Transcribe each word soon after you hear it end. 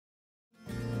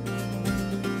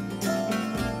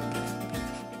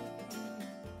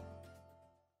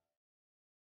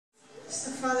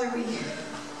Father,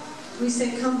 we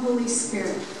say, come, Holy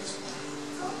Spirit.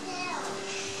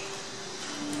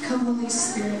 Come, Holy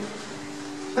Spirit.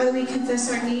 Father, we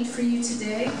confess our need for you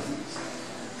today.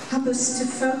 Help us to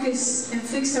focus and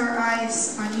fix our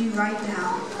eyes on you right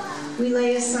now. We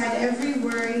lay aside every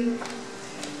worry,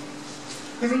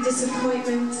 every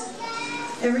disappointment,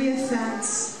 every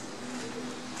offense.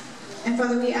 And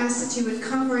Father, we ask that you would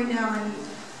come right now and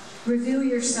reveal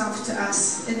yourself to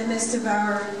us in the midst of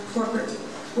our corporate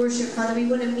worship. Father, we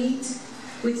want to meet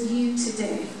with you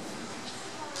today.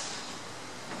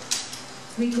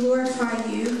 We glorify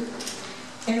you,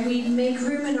 and we make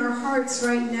room in our hearts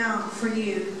right now for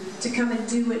you to come and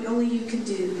do what only you can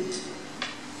do.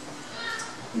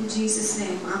 In Jesus'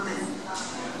 name, amen.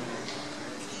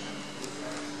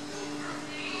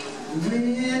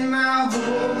 When my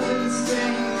hope and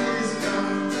strength is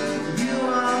gone, you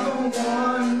are the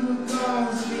one who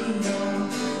calls me on.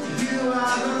 You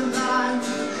are the light,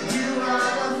 you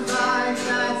are the fire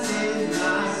that's in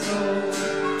my soul.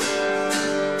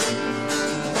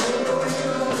 Oh,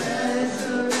 your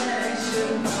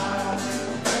resurrection power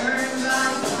burns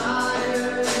like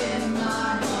fire in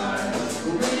my heart.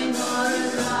 When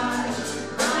waters rise,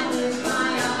 I lift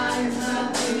my eyes up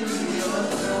to your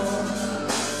throne.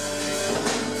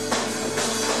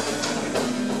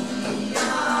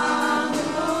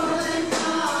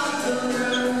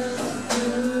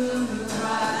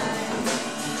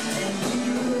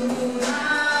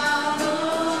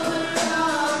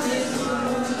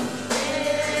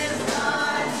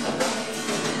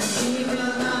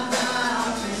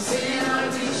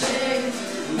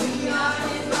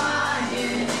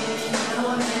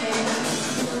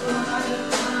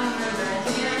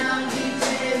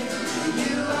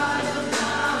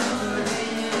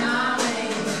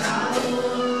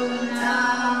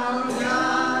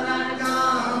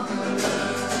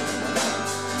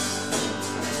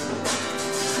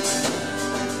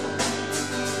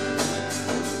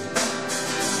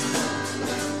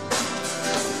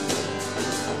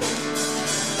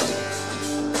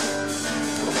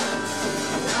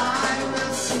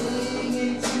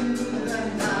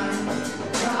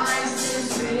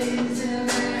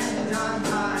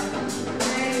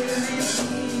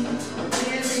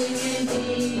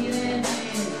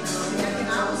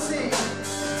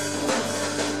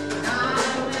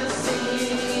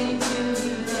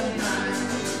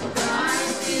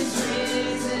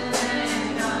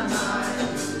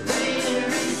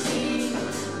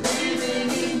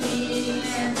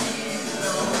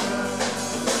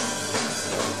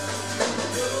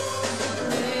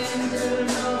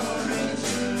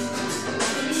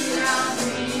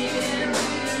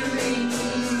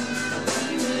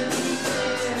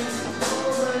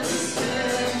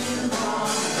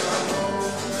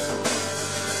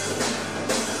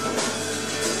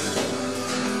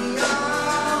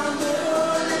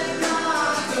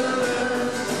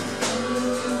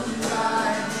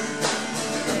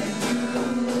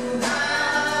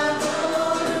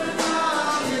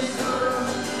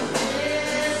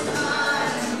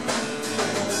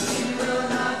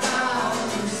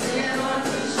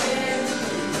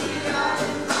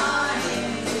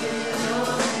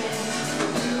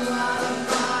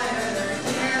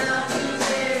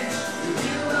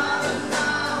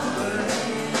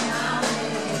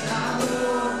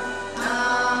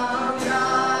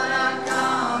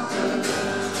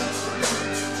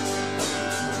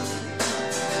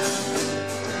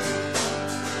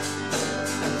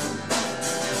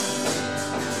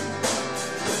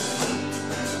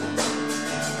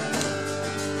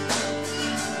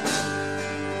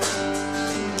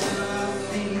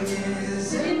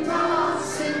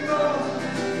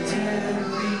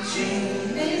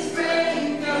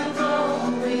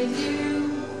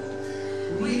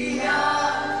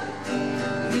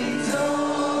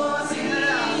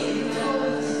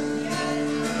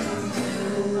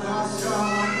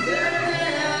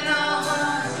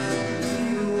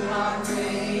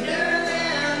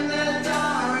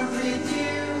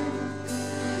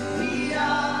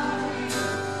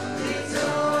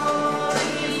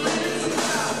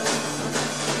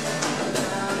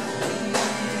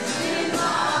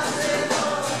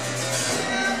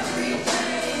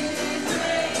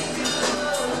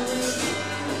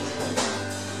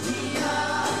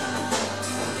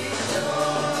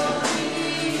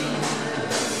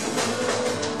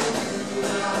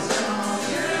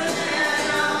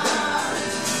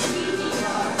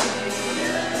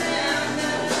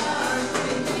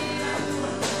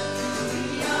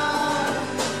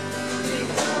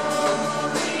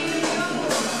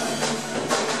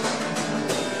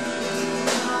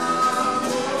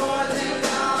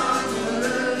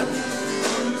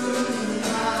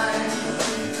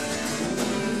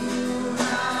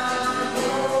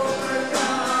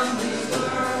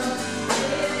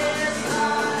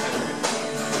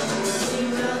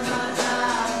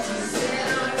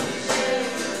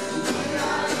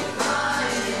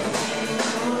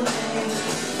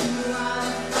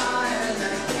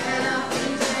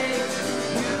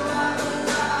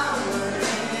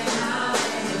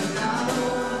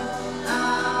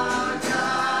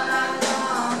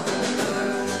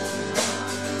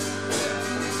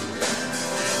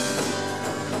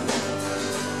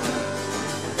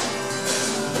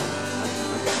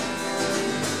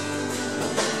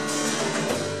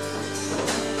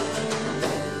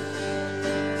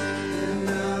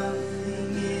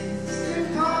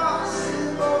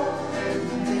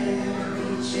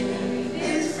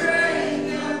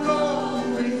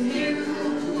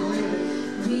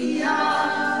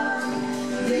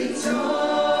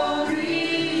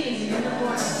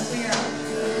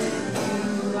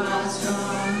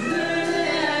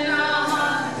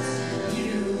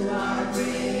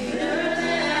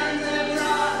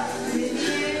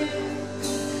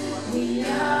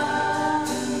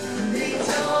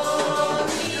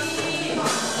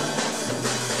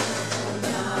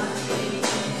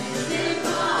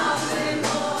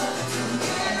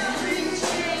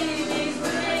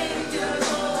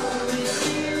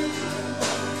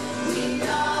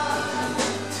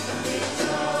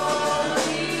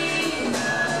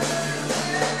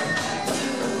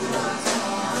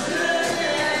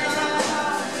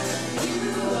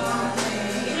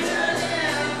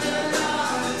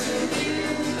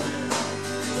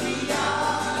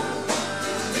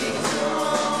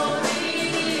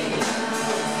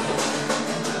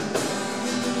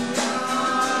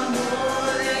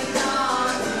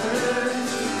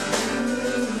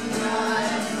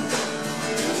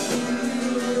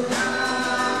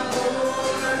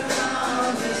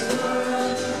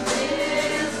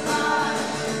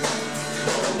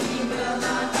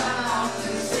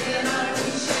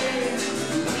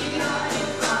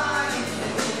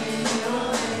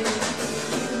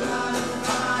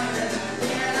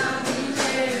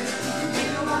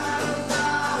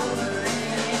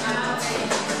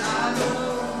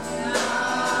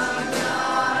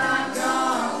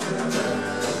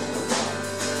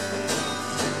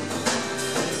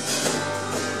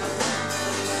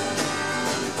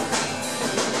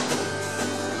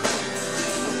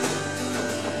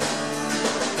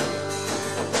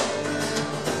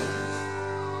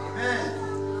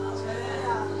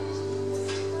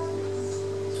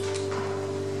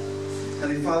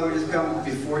 Heavenly Father, we just come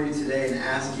before you today and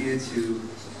ask you to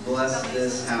bless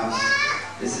this house.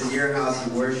 This is your house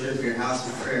of worship, your house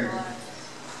of prayer.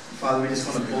 Father, we just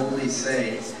want to boldly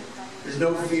say, there's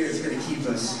no fear that's going to keep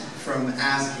us from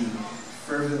asking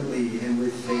fervently and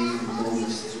with faith and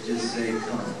boldness to just say,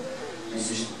 come, and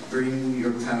just bring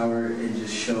your power and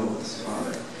just show us,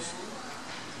 Father.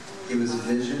 Give us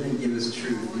vision and give us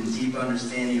truth and deep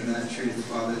understanding of that truth,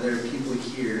 Father. There are people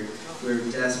here who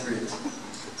are desperate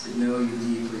to know you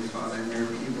deeply, Father, and there are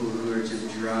people who are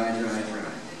just dry. And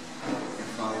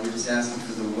Father, we're just asking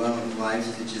for the well of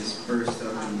life to just burst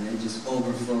open and just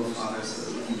overflow, Father, so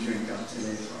that we can drink up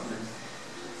today, Father.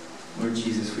 Lord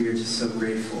Jesus, we are just so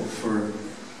grateful for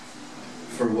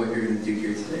what you're going to do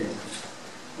here today.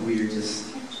 We are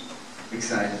just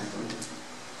excited, Lord.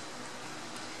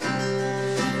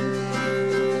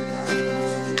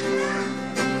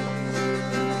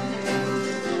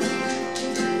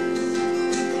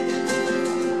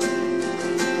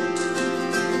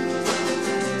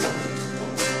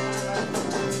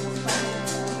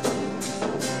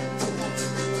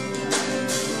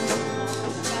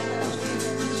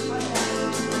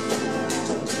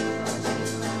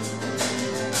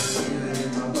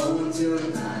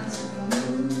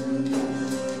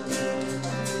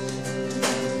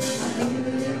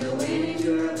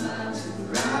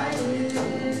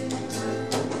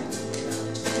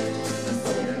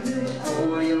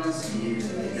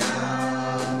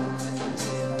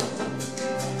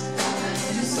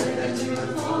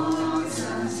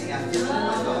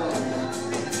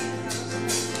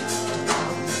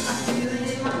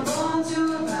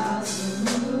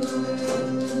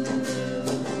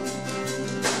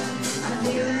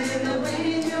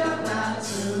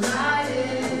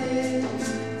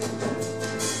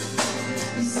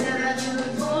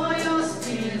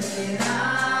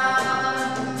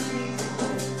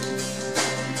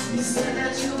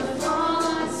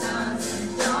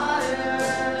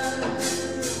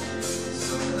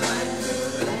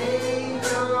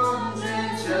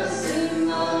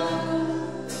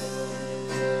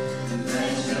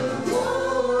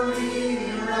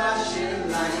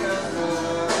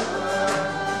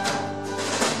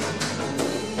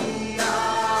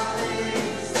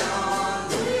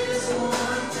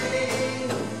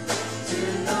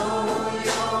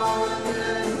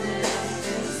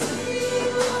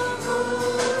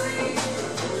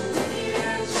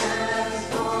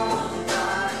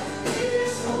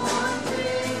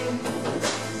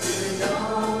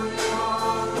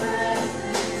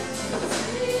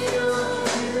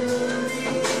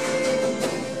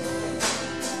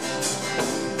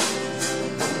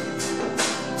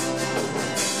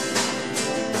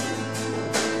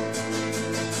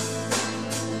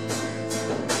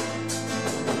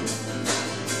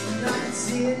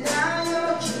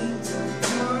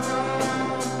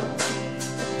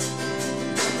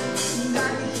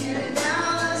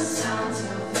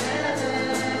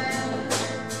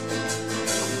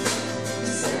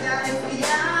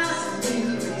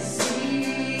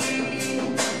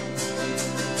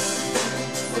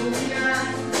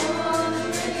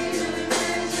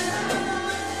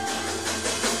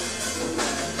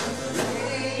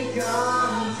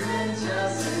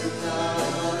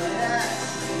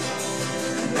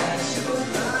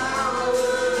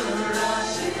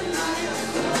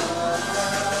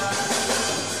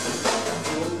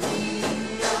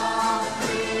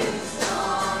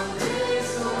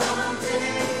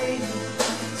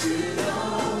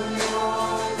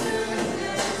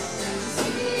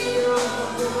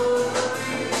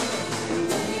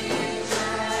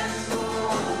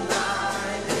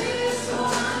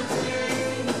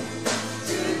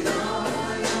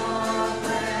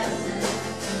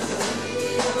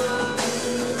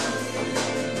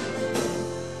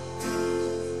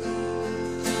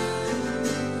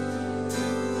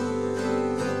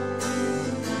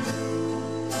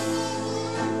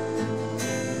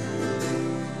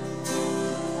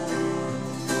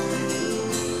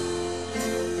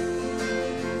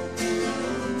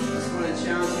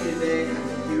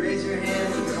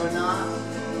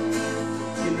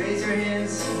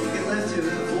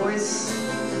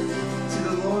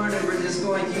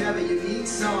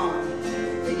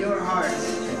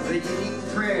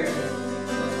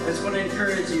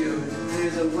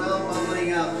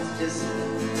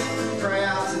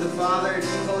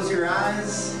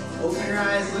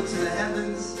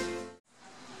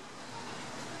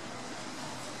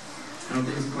 I don't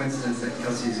think it's a coincidence that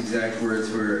Kelsey's exact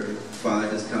words were, Father,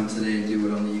 just come today and do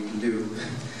what only you can do.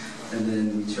 And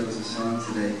then we chose a song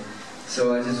today.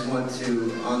 So I just want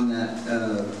to, on that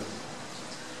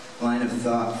line of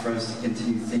thought, for us to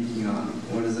continue thinking on,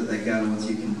 what is it that God wants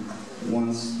you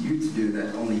wants you to do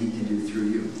that only He can do through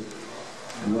you.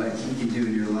 And what He can do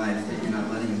in your life that you're not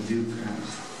letting Him do,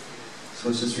 perhaps. So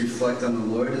let's just reflect on the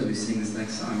Lord as we sing this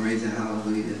next song, Raise a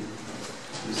Hallelujah.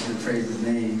 We're just going to praise His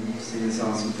name, sing this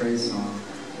awesome praise song.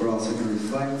 We're also going to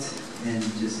reflect and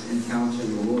just encounter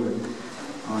the Lord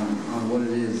on what it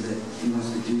is that He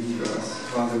wants to do through us.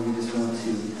 Father, we just want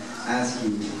to ask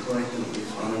you collectively,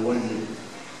 Father, what is it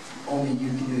only you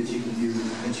can do that you can do,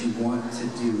 that you want to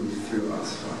do through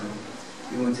us, Father?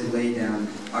 We want to lay down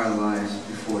our lives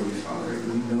before you, Father.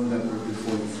 We know that we're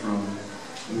before the throne.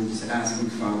 And we're just asking,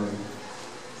 Father,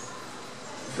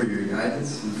 for your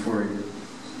guidance and for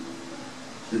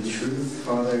the truth,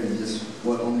 Father, and just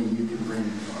what only you can bring,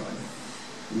 Father.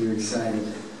 We are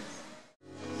excited.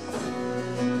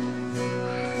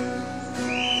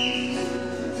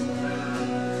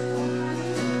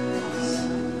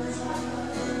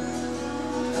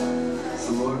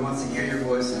 The Lord wants to hear your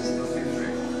voices. Don't be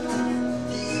afraid.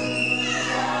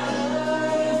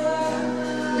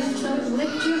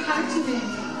 Lift your heart to Him,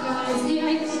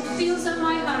 guys. It feels on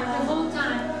my heart the whole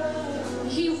time.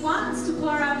 He wants to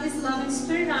pour out His love and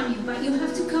Spirit on you, but you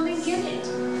have to come and get it.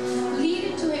 Lead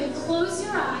it to Him. Close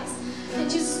your eyes and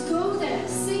just go there.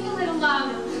 Sing a little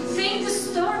louder. Think the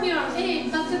storm you're in,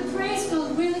 but the praise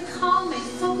will really calm it.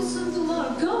 Focus on the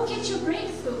Lord. Go get your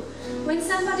breakthrough. When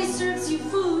somebody serves you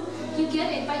food, you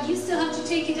get it, but you still have to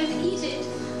take it and eat it.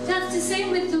 That's the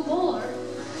same with the Lord.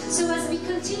 So as we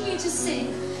continue to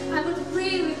sing, I would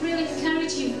really, really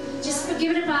encourage you, just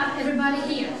forget about everybody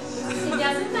here. It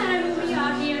doesn't matter who we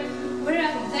are here. We're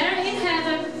there in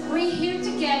heaven. We're here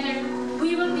together.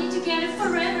 We will be together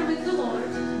forever with the Lord.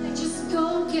 And just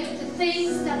go get the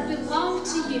things that belong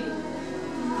to you,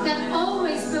 that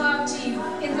always belong to you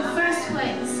in the first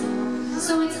place.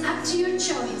 So it's up to your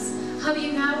choice how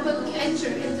you now will enter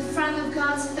in the front of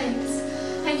God's face.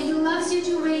 And He loves you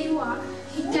the way you are.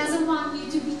 He doesn't want you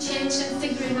to be changed and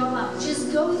figure it all out.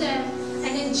 Just go there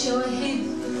and enjoy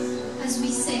Him as we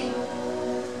sing.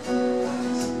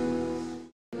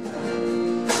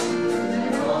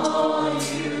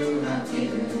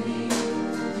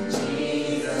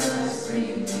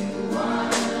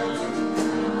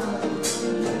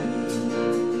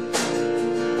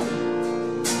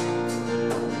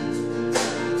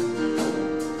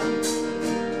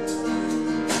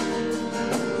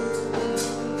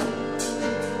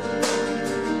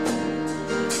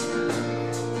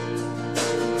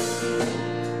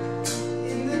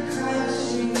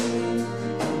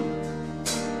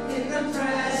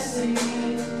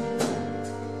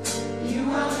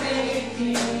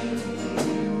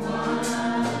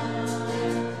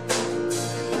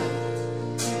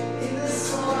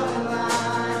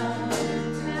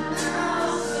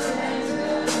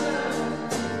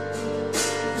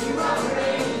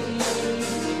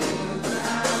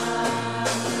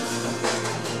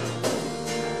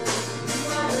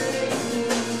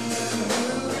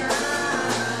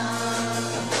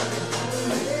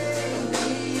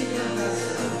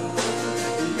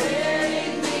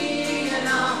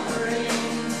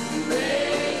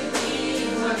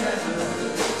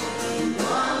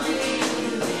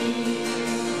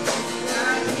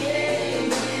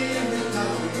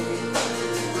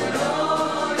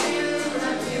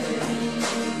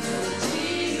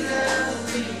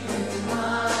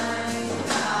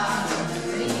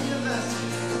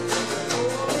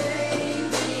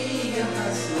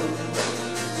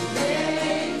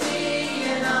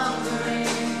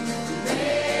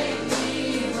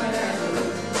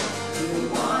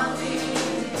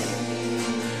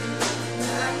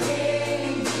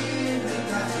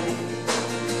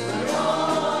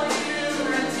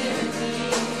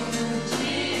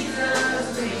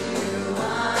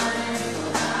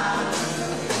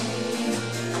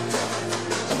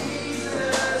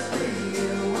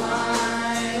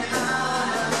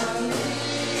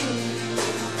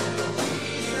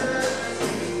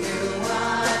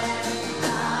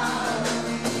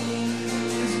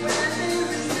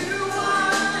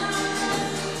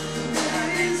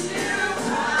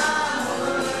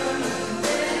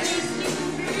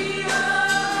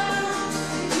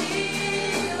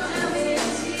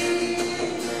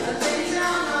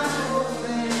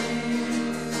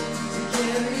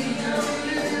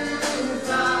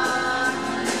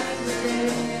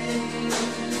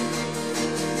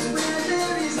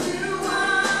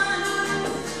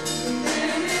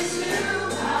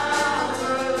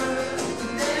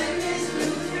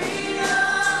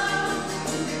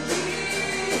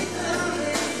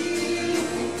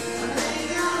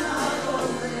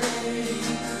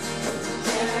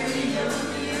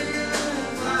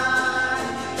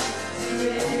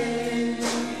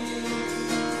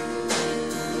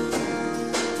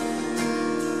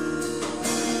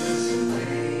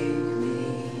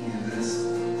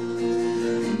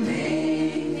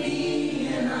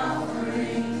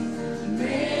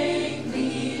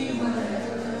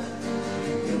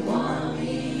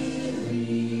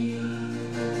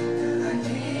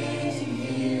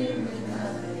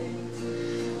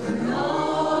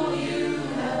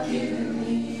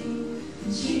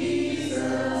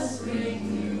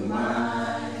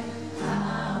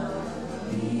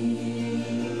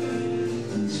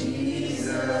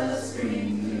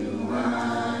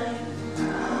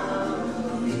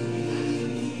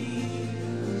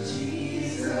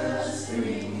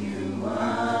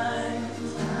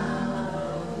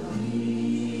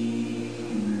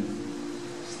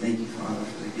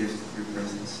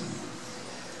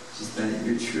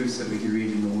 that we can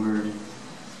read in the Word,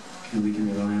 and we can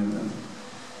rely on them.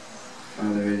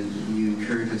 Father, and you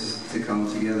encourage us to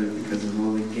come together because of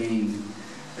all the gain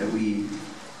that we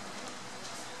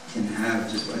can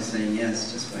have just by saying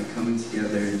yes, just by coming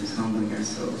together and just humbling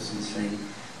ourselves and saying,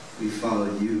 we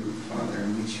follow you, Father,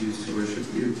 and we choose to worship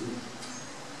you.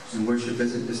 And worship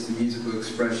isn't just a musical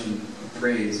expression of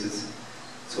praise,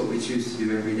 it's what we choose to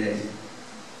do every day.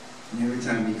 And every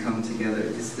time we come together,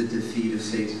 it's the defeat of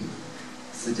Satan.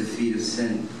 It's the defeat of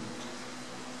sin.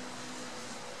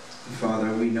 And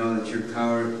Father, we know that your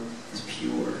power is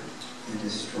pure, it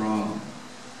is strong.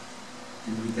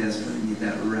 And we desperately need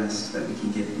that rest that we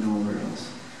can get nowhere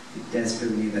else. We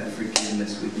desperately need that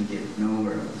forgiveness we can get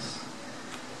nowhere else.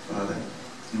 Father,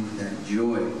 and with that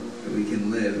joy that we can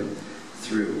live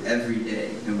through every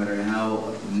day, no matter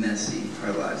how messy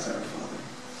our lives are, Father.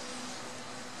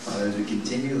 Father, as we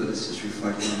continue, let us just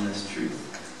reflect on this truth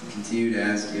and continue to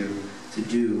ask you to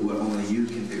do what only you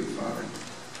can do, Father.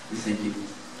 We thank you.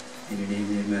 In your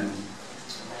name, amen.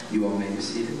 You all may be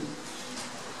seated.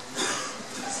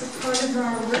 So part of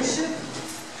our worship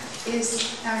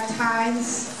is our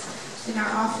tithes and our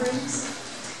offerings.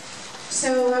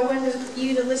 So I want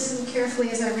you to listen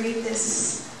carefully as I read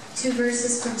this 2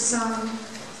 verses from Psalm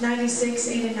 96,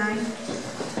 8 and 9.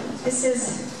 It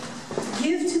says,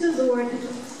 "Give to the Lord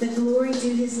the glory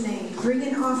due his name. Bring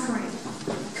an offering.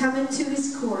 Come into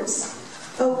his courts.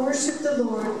 O worship the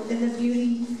Lord in the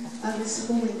beauty of his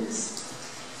holiness."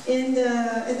 In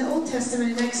the Old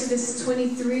Testament, in Exodus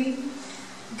 23,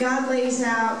 God lays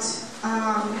out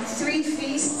 3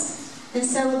 feasts and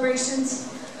celebrations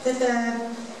that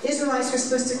the Israelites were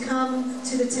supposed to come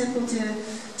to the temple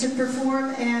to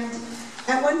perform. And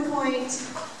at one point,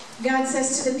 God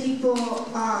says to the people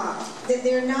that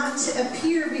they're not to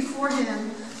appear before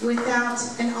him without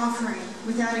an offering,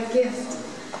 without a gift.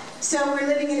 So we're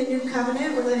living in a new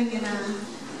covenant. We're living in a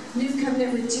new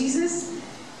covenant with Jesus.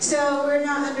 So we're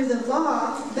not under the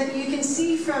law, but you can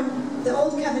see from the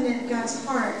old covenant God's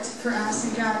heart for us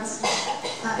and God's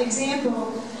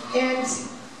example. And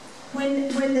when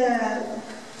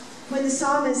the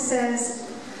psalmist says,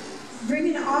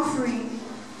 "Bring an offering,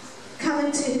 come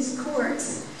into his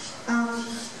courts,"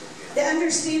 the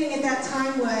understanding at that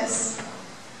time was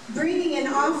bringing an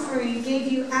offering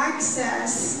gave you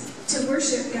access to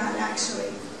worship God,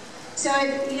 actually. So,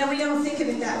 we don't think of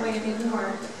it that way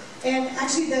anymore. And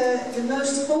actually, the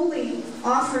most holy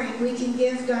offering we can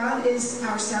give God is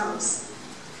ourselves.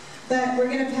 But we're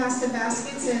going to pass the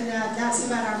baskets, and that's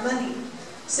about our money.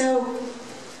 So,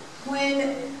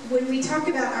 when we talk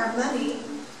about our money,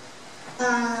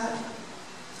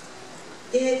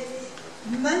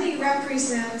 money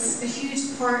represents a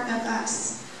huge part of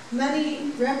us.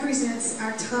 Money represents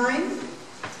our time,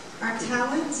 our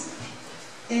talent,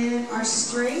 and our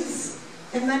strengths.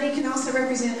 And money can also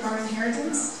represent our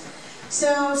inheritance.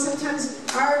 So sometimes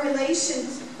our relation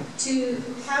to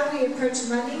how we approach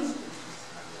money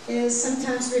is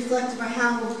sometimes reflected by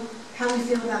how we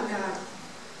feel about God.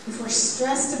 If we're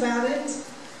stressed about it,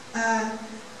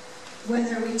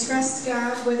 whether we trust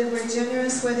God, whether we're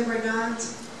generous, whether we're not,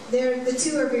 the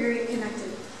two are very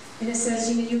connected. And it says,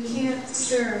 you can't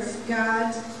serve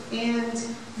God and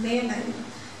mammon.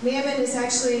 Mammon is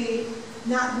actually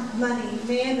not money.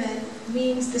 Mammon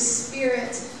means the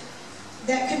spirit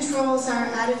that controls our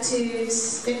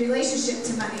attitudes in relationship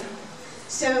to money.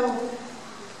 So,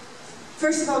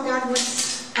 first of all, God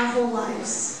wants our whole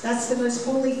lives. That's the most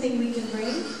holy thing we can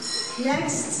bring.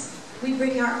 Next, we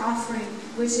bring our offering,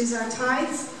 which is our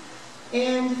tithes,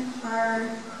 and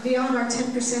beyond our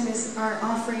 10% is our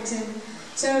offerings. And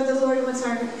so the Lord wants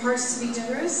our hearts to be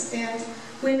generous. And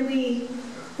when we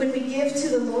give to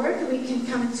the Lord, we can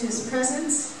come into his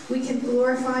presence, we can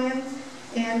glorify him,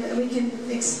 and we can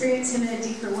experience him in a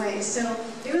deeper way. So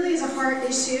it really is a heart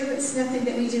issue. It's nothing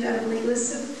that we do out of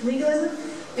legalism,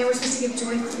 and we're supposed to give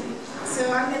joyfully. So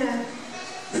I'm going to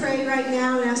pray right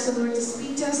now and ask the Lord to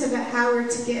speak to us about how we're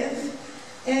to give.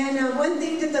 And one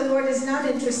thing that the Lord is not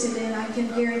interested in, I can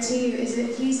guarantee you, is that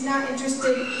he's not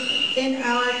interested in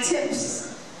our tips.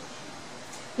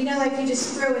 Like you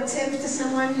just throw a tip to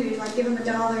someone who, give them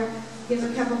 $1, give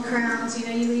them a couple crowns. You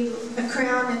leave a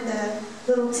crown in the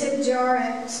little tip jar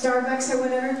at Starbucks or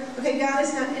whatever. Okay, God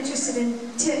is not interested in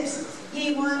tips.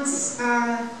 He wants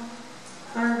our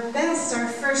best, our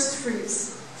first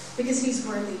fruits, because he's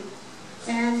worthy.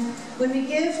 And when we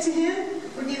give to him,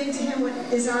 we're giving to him what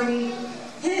is already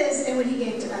his and what he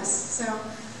gave to us. So,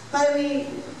 Father,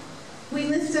 we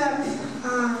lift up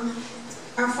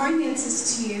our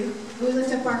finances to you. We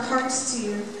lift up our hearts to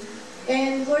you.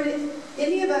 And Lord,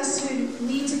 any of us who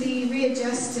need to be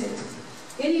readjusted,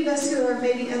 any of us who are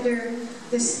maybe under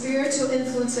the spiritual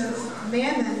influence of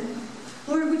mammon,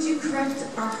 Lord, would you correct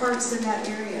our hearts in that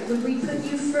area? Would we put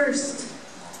you first?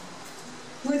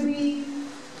 Would we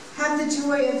have the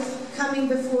joy of coming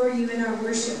before you in our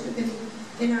worship,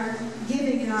 in our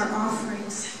giving, in our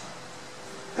offerings?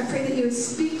 I pray that you would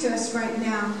speak to us right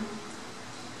now.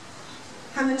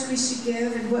 How much we should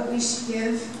give and what we should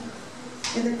give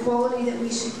and the quality that we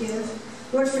should give.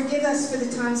 Lord, forgive us for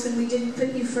the times when we didn't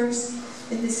put you first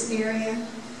in this area.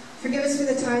 Forgive us for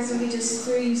the times when we just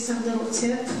threw you some little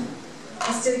tip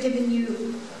instead of giving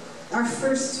you our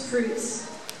first fruits.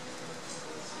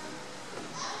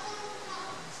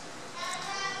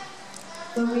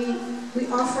 Lord, we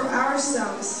offer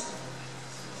ourselves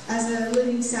as a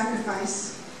living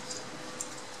sacrifice.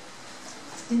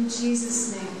 In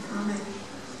Jesus' name, amen.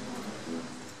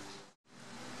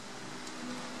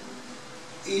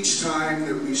 Each time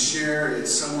that we share,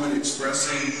 it's someone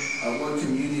expressing what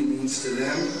communion means to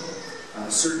them.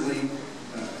 Certainly,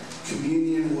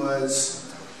 communion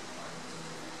was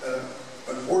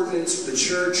an ordinance of the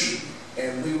church,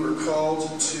 and we were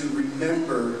called to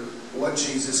remember what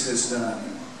Jesus has done.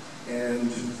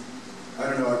 And I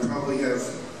don't know, I probably have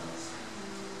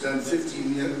done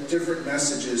 50 different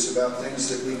messages about things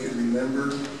that we could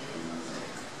remember.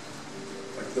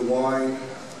 Like the wine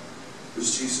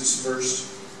was Jesus' first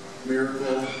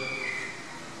miracle.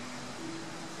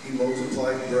 He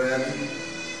multiplied bread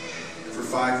for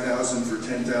 5,000, for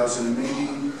 10,000.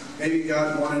 And maybe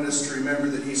God wanted us to remember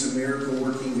that He's a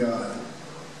miracle-working God.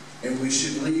 And we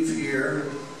should leave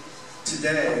here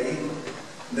today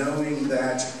knowing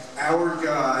that our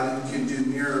God can do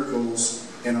miracles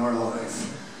in our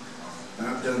life. And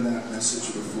I've done that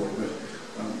message before, but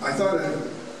I thought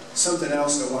of something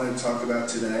else I wanted to talk about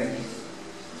today.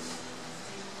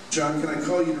 John, can I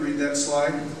call you to read that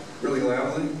slide really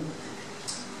loudly?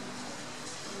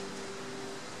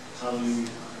 Hallelujah.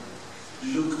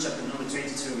 Luke chapter number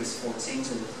 22, verse 14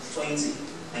 to 20,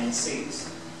 and it says,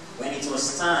 when it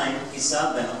was time, he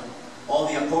sat down, all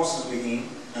the apostles with him,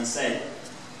 and said,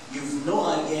 you've no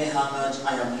idea how much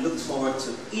I have looked forward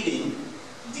to eating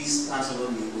this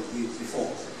Passover meal with you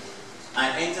before.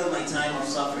 I entered my time of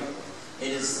suffering.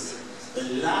 It is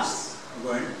the last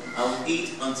one I will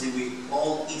eat until we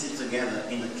all eat it together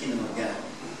in the kingdom of God.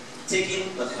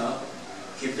 Taking the cup,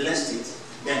 he blessed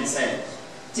it, then said,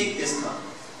 take this cup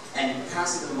and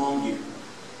pass it among you.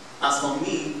 As for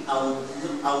me, I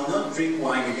will not drink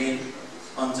wine again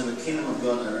until the kingdom of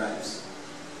God arrives.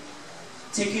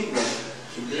 Taking bread,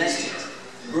 he blessed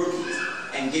it, broke it,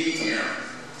 and gave it to them,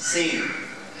 saying,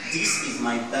 this is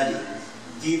my body,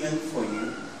 given for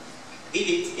you. Eat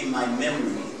it in my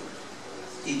memory.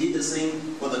 He did the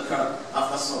same with the cup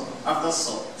after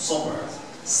supper,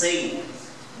 saying,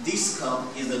 this cup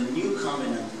is the new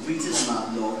covenant written in my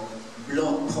blood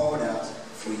poured out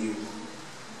for you.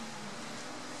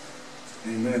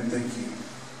 Amen. Thank you.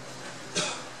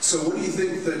 So what do you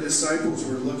think the disciples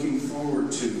were looking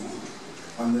forward to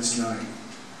on this night?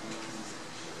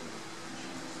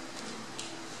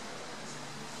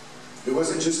 It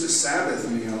wasn't just a Sabbath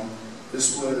meal.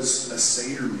 This was a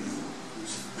Seder meal. It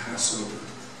was Passover.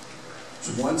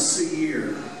 So once a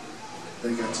year,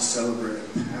 they got to celebrate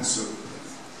Passover.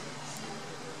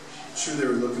 I'm sure they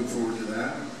were looking forward to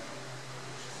that.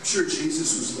 I'm sure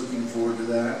Jesus was looking forward to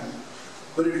that.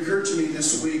 But it occurred to me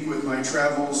this week with my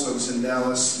travels, I was in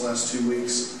Dallas the last 2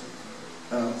 weeks,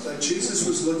 that Jesus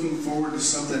was looking forward to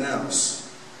something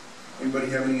else. Anybody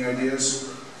have any ideas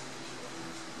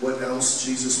what else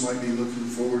Jesus might be looking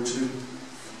forward to?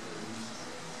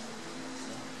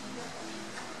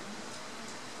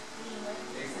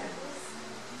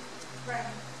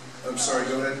 I'm sorry,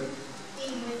 go ahead.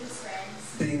 Being with his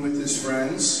friends. Being with his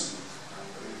friends.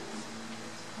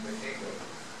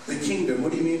 The kingdom.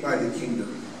 What do you mean by the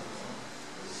kingdom?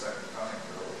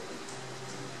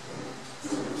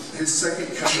 His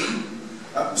second coming.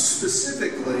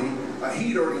 Specifically,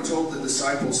 he'd already told the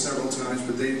disciples several times,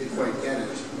 but they didn't quite get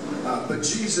it. But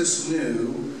Jesus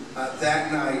knew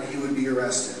that night he would be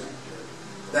arrested.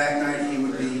 That night he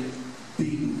would be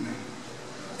beaten.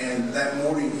 And that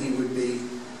morning he would be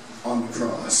on the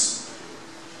cross.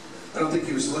 I don't think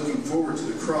he was looking forward to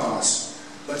the cross,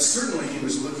 but certainly he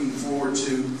was looking forward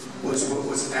to what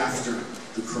was after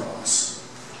the cross.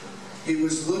 He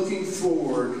was looking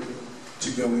forward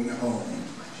to going home.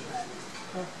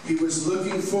 He was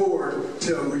looking forward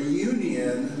to a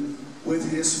reunion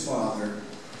with his Father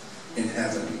in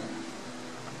heaven.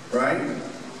 Right?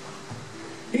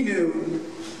 He knew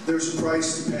there's a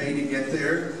price to pay to get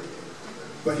there,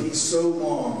 but he so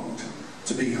longed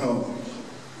to be home.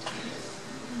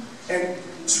 And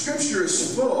Scripture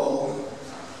is full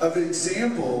of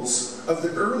examples of the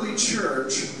early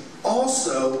church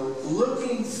also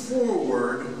looking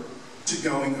forward to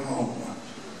going home.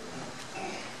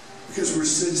 Because we're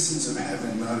citizens of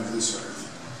heaven, not of this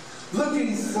earth.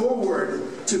 Looking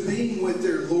forward to being with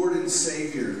their Lord and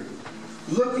Savior.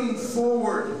 Looking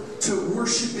forward to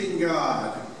worshiping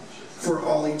God for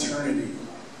all eternity.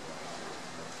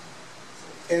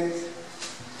 And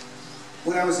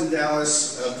when I was in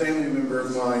Dallas, a family member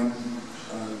of mine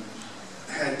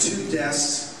had 2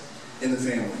 deaths in the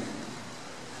family.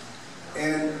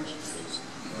 And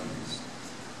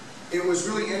it was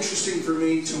really interesting for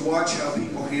me to watch how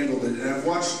people handled it. And I've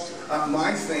watched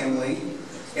my family,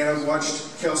 and I've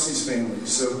watched Kelsey's family.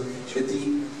 So at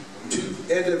the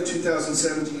end of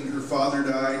 2017, her father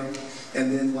died,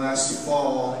 and then last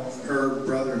fall, her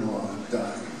brother-in-law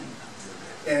died.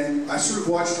 And I sort of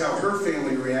watched how her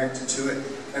family reacted to it,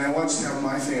 and I watched how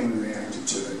my family reacted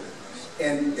to it.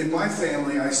 And in my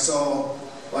family, I saw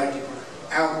like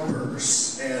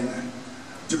outbursts and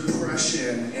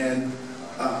depression and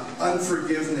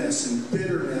unforgiveness and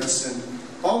bitterness and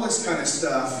all this kind of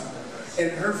stuff. In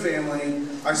her family,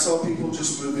 I saw people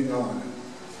just moving on.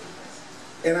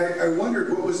 And I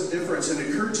wondered what was the difference, and it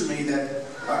occurred to me that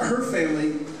her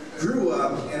family grew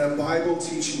up in a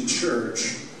Bible-teaching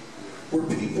church where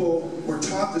people were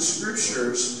taught the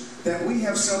scriptures that we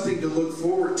have something to look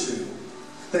forward to,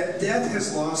 that death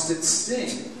has lost its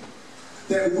sting,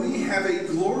 that we have a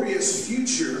glorious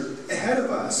future ahead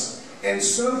of us, and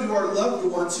so do our loved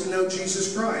ones who know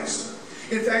Jesus Christ.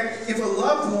 In fact, if a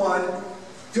loved one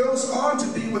goes on to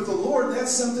be with the Lord,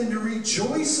 that's something to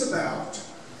rejoice about.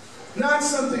 Not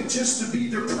something just to be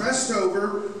depressed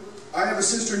over. I have a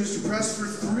sister who's depressed for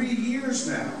 3 years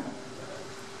now.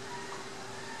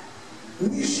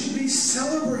 We should be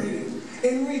celebrating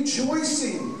and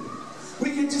rejoicing.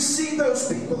 We get to see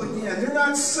those people again. They're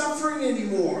not suffering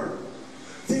anymore.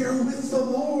 They are with the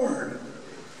Lord.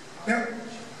 Now,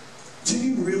 do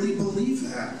you really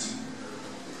believe that?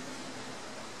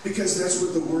 Because that's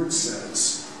what the Word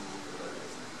says.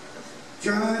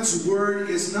 God's Word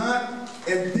is not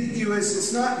ambiguous.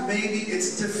 It's not maybe.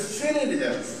 It's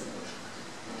definitive.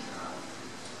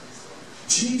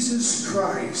 Jesus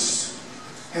Christ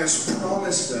has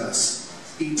promised us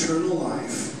eternal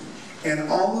life, and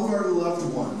all of our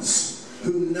loved ones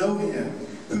who know Him,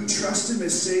 who trust Him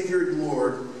as Savior and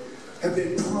Lord, have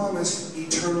been promised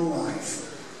eternal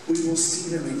life. We will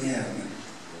see them again.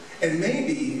 And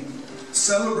maybe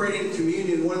celebrating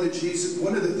communion, one of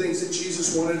the things that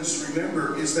Jesus wanted us to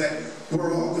remember is that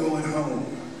we're all going home.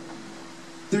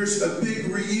 There's a big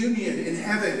reunion in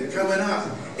heaven coming up,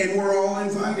 and we're all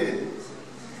invited.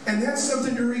 And that's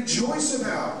something to rejoice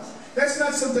about. That's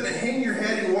not something to hang your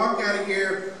head and walk out of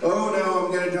here, oh no,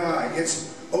 I'm going to die.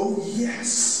 It's, oh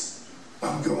yes,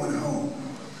 I'm going home.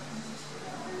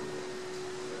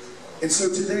 And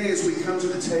so today as we come to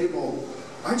the table,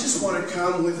 I just want to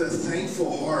come with a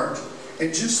thankful heart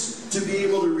and just to be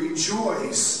able to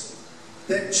rejoice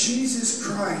that Jesus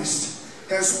Christ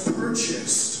has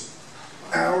purchased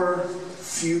our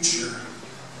future.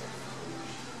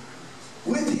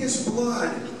 With His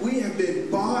blood, we have been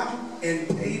bought and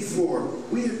paid for.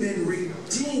 We have been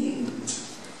redeemed.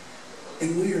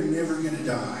 And we are never going to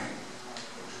die.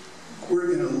 We're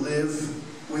going to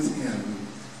live with Him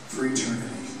for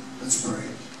eternity. Let's pray.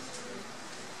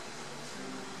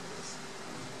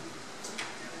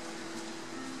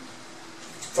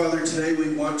 Father, today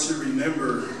we want to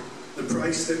remember the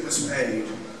price that was paid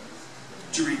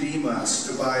to redeem us,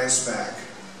 to buy us back,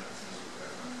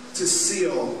 to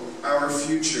seal our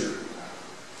future.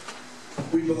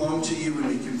 We belong to You, and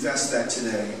we confess that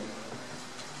today.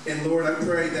 And Lord, I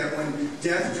pray that when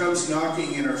death comes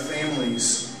knocking in our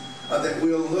families, that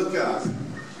we'll look up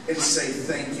and say,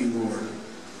 thank You, Lord.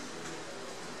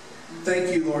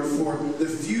 Thank You, Lord, for the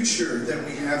future that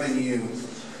we have in You.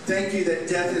 Thank You that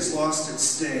death has lost its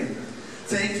sting.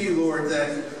 Thank You, Lord,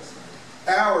 that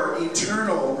our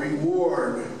eternal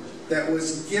reward that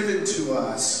was given to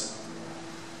us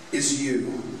is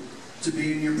You, to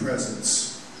be in Your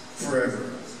presence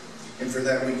forever. And for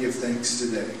that we give thanks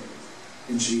today.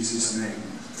 In Jesus' name,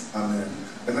 amen.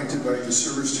 I'd like to invite the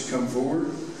servers to come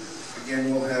forward.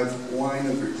 Again, we'll have wine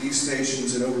over at these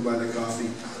stations, and over by the coffee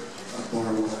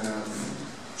bar we'll have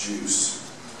juice.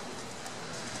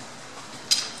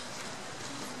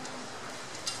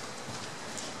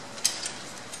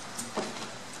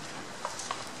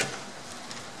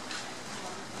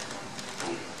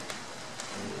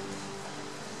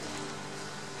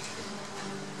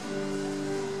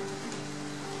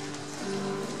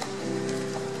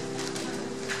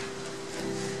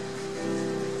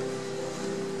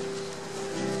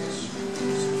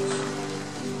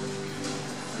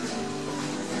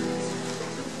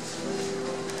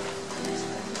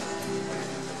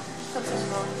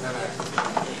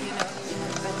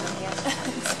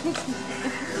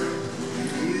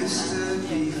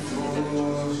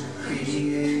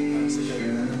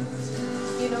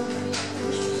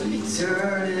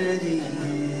 eternity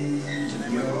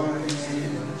in your hands.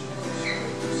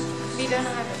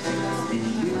 And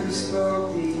you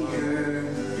spoke the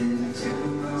earth into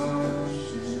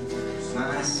motion,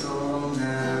 my soul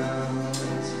now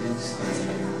to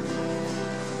stand.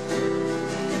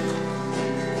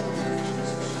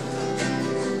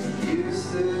 You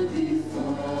stood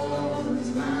before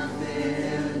my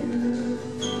failure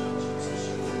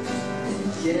and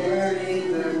carried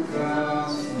the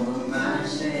cross for my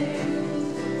shame.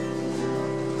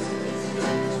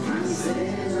 My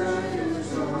sin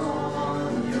under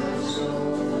on your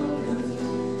shoulder,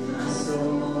 my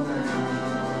soul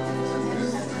now to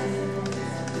stand.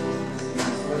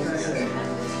 What can I say?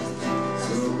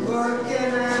 So what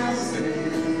can I say?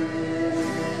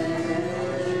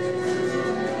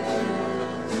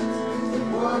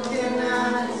 What can I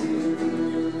do?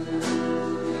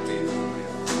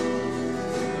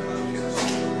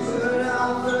 But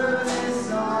offer this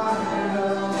heart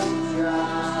of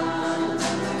dry.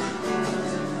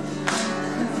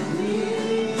 And leave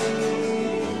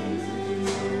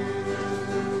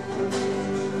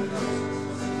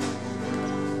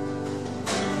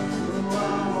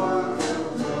one walk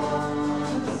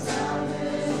along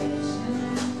salvation.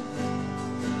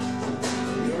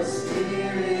 Your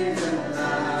spirit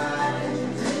alive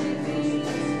in me.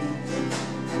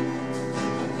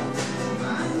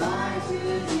 My life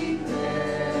will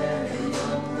declare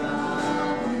your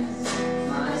promise.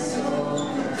 My soul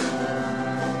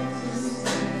alive to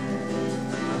stand.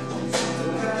 So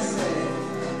what can I say?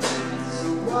 So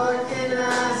what can I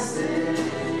say?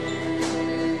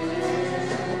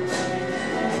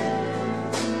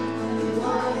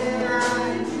 What can I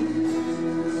do?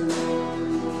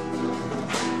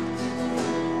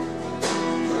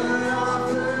 But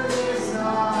offer this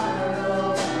heart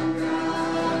of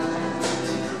God,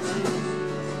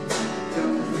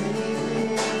 completely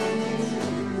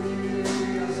true.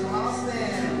 So I'll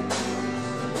stand.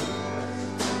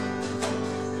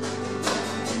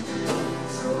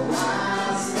 So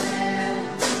I'll stand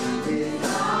with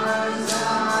arms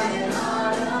high and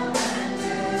heart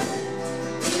abandoned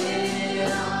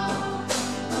in awe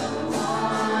of the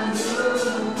one who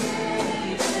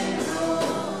gave it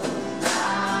all.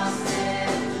 I'll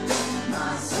stand,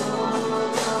 my soul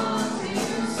wants you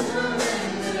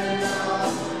surrendered all.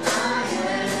 I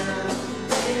am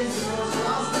is yours.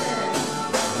 I'll stand.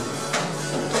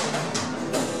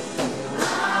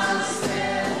 I'll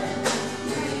stand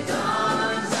with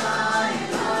arms high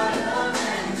and heart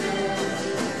abandoned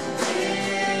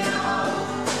in awe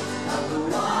of the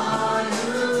one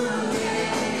who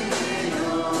gave it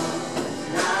all.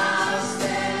 I'll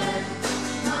stand,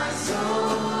 my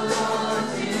soul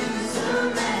wants you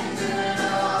surrendered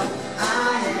all. I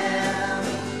am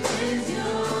is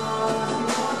yours.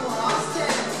 I'll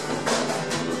stand.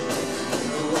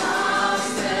 So I'll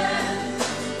stand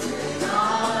with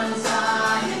arms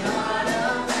high and heart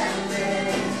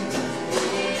abandoned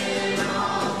in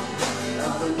awe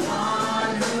of the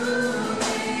one who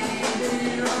gave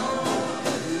it all.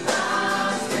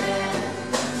 I'll stand,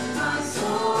 my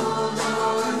soul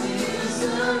wants you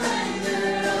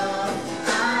surrendered all.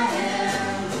 I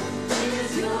am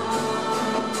is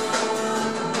yours.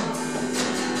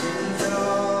 And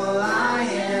all I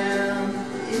am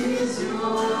is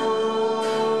yours.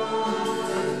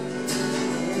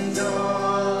 And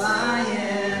all I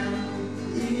am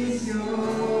is yours.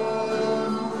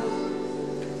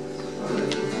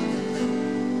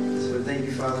 So thank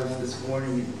you, Father, for this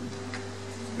morning.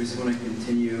 We just want to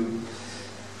continue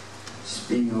just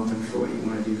being open for what you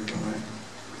want to do, Father.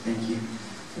 Thank you.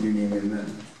 In your name, amen.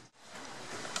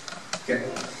 Okay,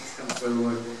 let's come before the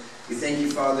Lord. We thank you,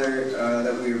 Father,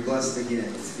 that we are blessed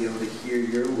again to be able to hear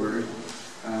your word,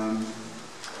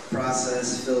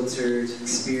 processed, filtered,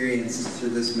 experienced through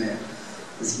this man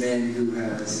who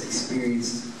has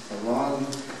experienced a long,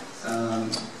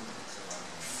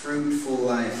 fruitful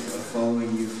life of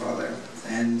following you, Father.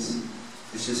 And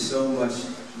there's just so much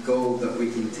gold that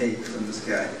we can take from this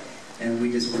guy. And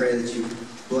we just pray that you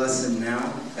bless him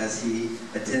now as he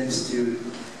attempts to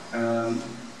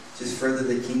just further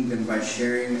the kingdom by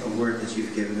sharing a word that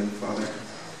you've given him, Father.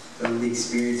 The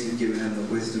experience you've given him, the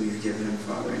wisdom you've given him,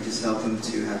 Father, and just help him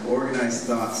to have organized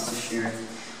thoughts to share.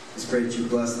 Just pray that you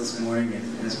bless this morning,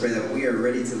 and just pray that we are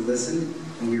ready to listen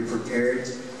and we are prepared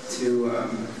to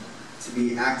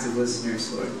be active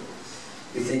listeners, Lord.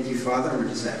 We thank you, Father, and we're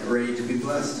just ready to be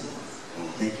blessed.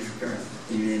 Thank you for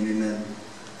Garth. In your name, amen.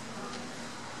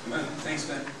 Amen. Thanks,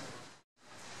 Ben.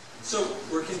 So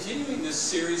we're continuing this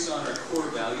series on our core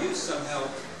values. Somehow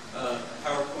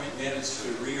PowerPoint managed to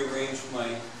rearrange my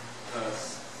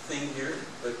thing here,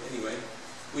 but anyway,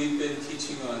 We've been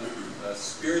teaching on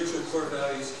spiritual core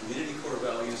values, community core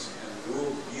values, and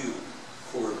worldview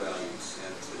core values.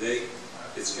 And today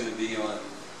it's going to be on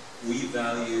we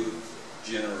value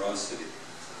generosity.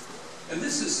 And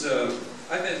this is,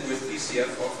 I've been with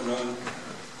PCF off and on,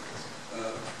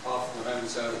 off when I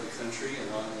was out of the country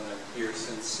and on when I'm here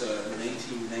since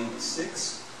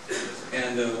 1996.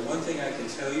 And one thing I can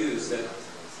tell you is that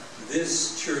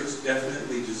this church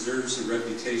definitely deserves a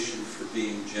reputation for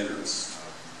being generous.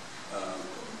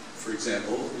 For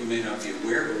example, you may not be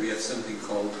aware, but we have something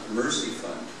called Mercy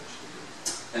Fund.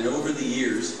 And over the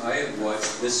years, I have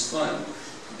watched this fund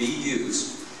be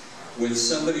used when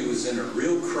somebody was in a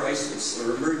real crisis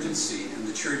or emergency and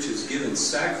the church has given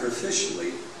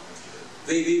sacrificially.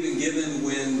 They've even given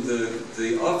when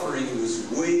the offering was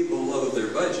way below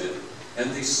their budget, and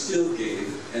they still gave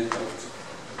and helped.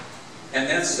 And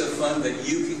that's a fund that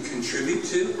you can contribute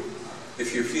to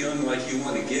if you're feeling like you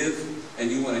want to give and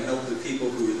you want to help the people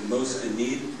who are the most in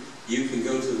need. You can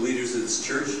go to the leaders of this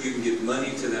church, you can give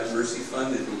money to that Mercy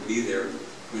Fund, and it will be there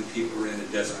when people are in a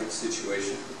desperate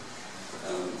situation.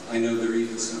 I know there are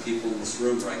even some people in this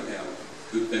room right now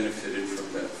who benefited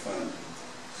from that fund.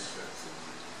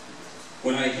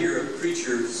 When I hear a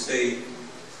preacher say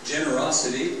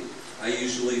generosity, I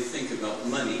usually think about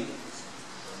money.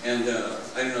 And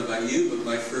I don't know about you, but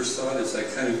my first thought is I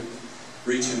kind of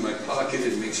reach in my pocket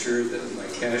and make sure that my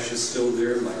cash is still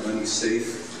there, my money's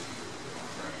safe.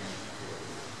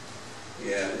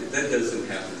 Yeah, that doesn't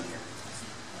happen here.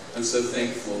 I'm so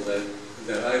thankful that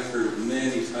I've heard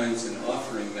many times in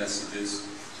offering messages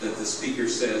that the speaker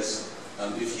says,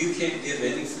 if you can't give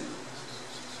anything,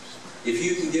 if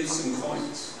you can give some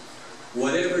coins,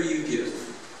 whatever you give,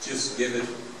 just give it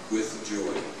with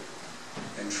joy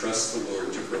and trust the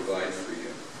Lord to provide for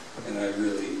you. And I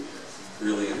really,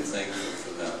 really am thankful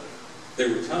for that. There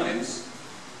were times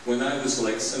when I was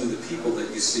like some of the people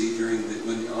that you see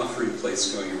when the offering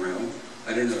plate's going around.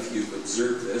 I don't know if you've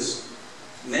observed this.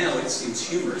 Now it seems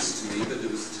humorous to me, but there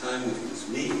was a time when it was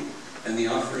me, and the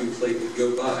offering plate would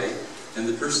go by, and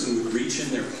the person would reach in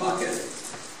their pocket,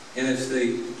 and if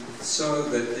they saw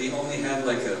that they only had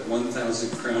like a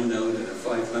 1,000 crown note and a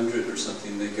 500 or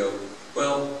something, they'd go,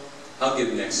 well, I'll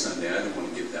give next Sunday, I don't want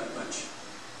to give that much.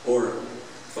 Or,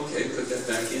 okay, put that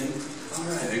back in. All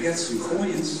right, I got some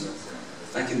coins.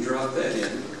 I can drop that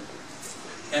in.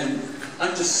 And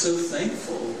I'm just so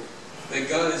thankful that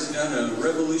God has done a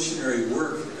revolutionary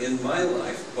work in my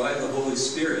life by the Holy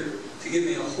Spirit to give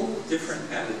me a whole different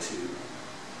attitude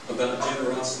about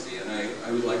generosity. And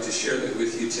I would like to share that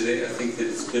with you today. I think that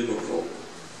it's biblical.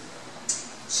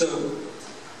 So,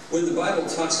 when the Bible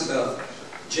talks about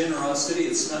generosity,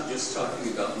 it's not just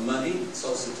talking about money. It's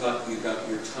also talking about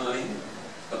your time,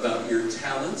 about your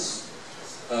talents,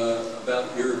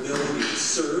 about your ability to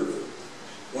serve.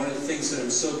 One of the things that I'm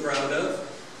so proud of,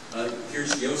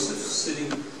 here's Joseph sitting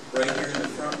right here in the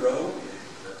front row.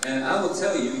 And I will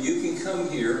tell you, you can come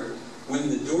here when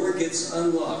the door gets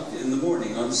unlocked in the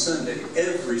morning on Sunday,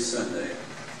 every Sunday.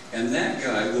 And that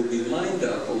guy will be lined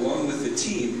up along with the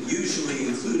team, usually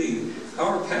including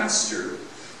our pastor,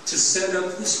 to set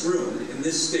up this room in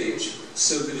this stage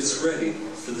so that it's ready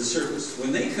for the service.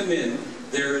 When they come in,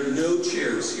 there are no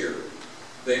chairs here.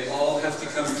 They all have to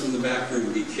come from the back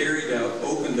room, be carried out,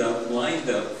 opened up, lined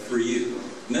up for you.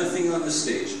 Nothing on the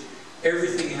stage.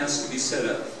 Everything has to be set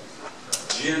up.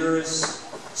 Generous,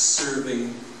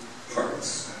 serving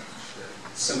hearts.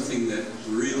 Something that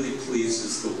really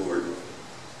pleases the Lord.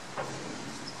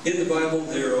 In the Bible,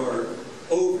 there are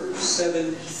over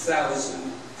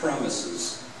 7,000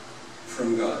 promises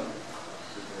from God.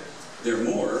 There are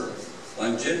more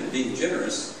on being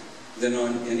generous than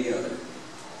on any other.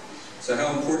 So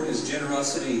how important is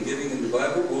generosity and giving in the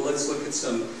Bible? Well, let's look at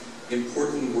some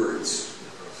important words.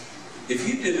 If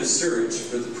you did a search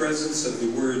for the presence of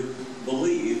the word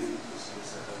believe,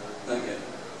 not yet,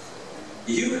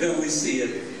 you would only see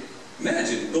it.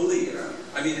 Imagine, believe.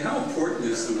 I mean, how important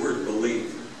is the word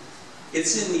believe?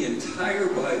 It's in the entire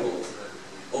Bible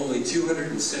only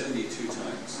 272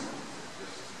 times.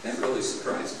 That really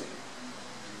surprised me.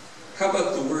 How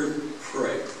about the word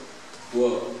pray?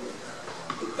 Whoa.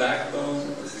 The backbone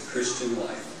of the Christian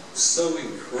life. So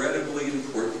incredibly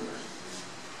important.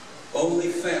 Only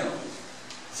found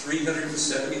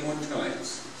 371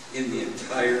 times in the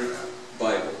entire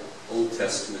Bible, Old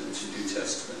Testament to New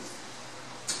Testament.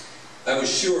 I was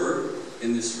sure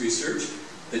in this research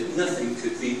that nothing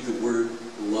could beat the word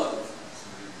love.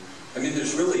 I mean,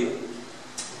 there's really,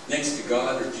 next to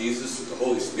God or Jesus or the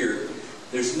Holy Spirit,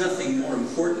 there's nothing more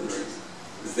important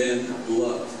than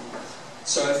love.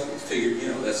 So I figured,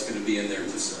 that's going to be in there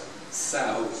just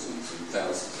thousands and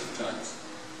thousands of times.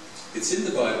 It's in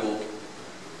the Bible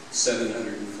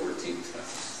 714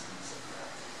 times.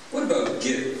 What about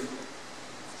give?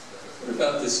 What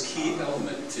about this key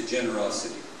element to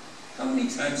generosity? How many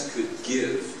times could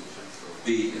give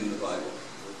be in the Bible?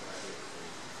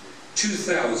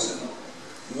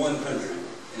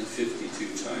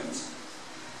 2,152 times.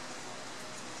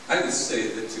 I would say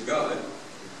that to God,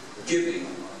 giving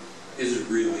is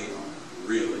really,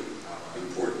 really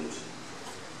important.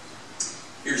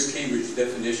 Here's Cambridge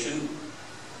definition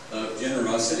of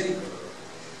generosity.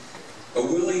 A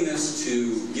willingness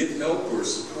to give help or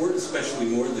support, especially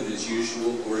more than is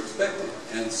usual or expected.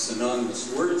 And synonymous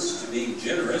words to being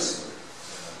generous: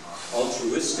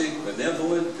 altruistic,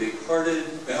 benevolent,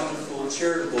 big-hearted, bountiful,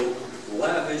 charitable,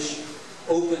 lavish,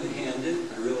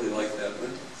 open-handed. I really like that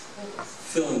one.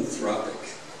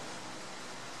 Philanthropic.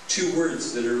 Two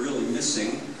words that are really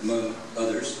missing, among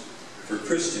others, for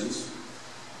Christians.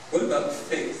 What about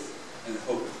faith and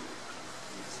hope?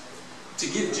 To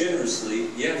give generously,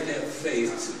 you have to have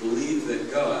faith to believe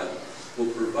that God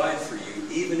will provide for you,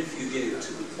 even if you gave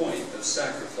to the point of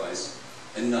sacrifice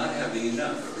and not having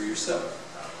enough for yourself.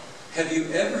 Have you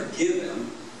ever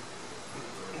given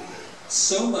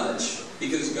so much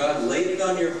because God laid it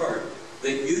on your heart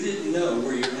that you didn't know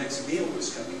where your next meal was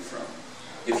coming from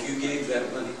if you gave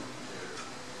that money?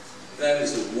 That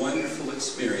is a wonderful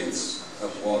experience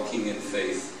of walking in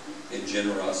faith and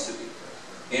generosity.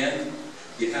 And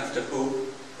you have to hope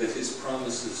that His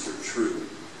promises are true.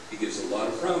 He gives a lot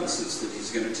of promises that He's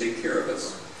going to take care of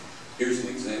us. Here's an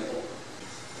example.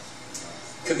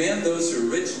 Command those who are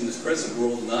rich in this present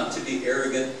world not to be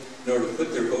arrogant, nor to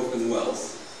put their hope in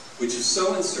wealth, which is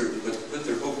so uncertain, but to put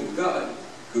their hope in God,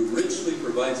 who richly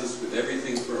provides us with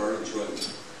everything for our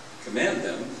enjoyment. Command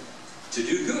them to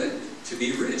do good, to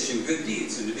be rich in good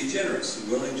deeds, and to be generous and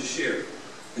willing to share.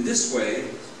 In this way,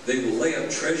 they will lay up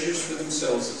treasures for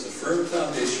themselves as a firm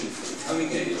foundation for the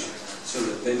coming age, so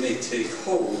that they may take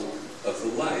hold of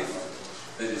the life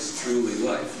that is truly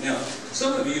life. Now,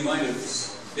 some of you might have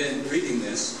been reading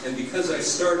this, and because I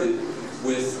started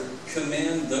with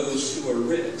command those who are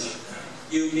rich,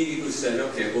 you immediately said,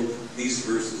 okay, well, these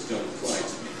verses don't apply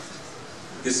to me.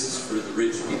 This is for the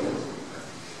rich people.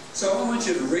 So I want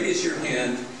you to raise your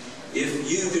hand if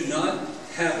you do not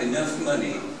have enough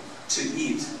money to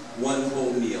eat one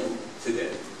whole meal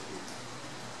today.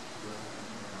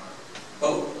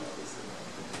 Oh,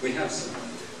 we have some.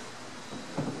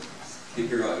 Keep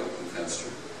your eye open,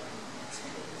 Pastor.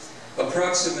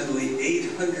 Approximately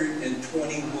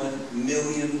 821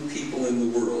 million people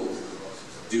in the world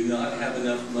do not have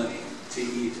enough money to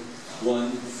eat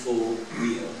one full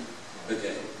meal a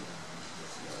day.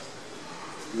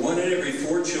 1 in every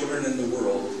 4 children in the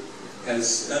world has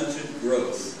stunted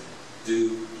growth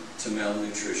due to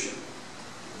malnutrition.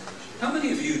 How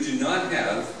many of you do not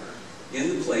have,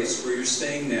 in the place where you're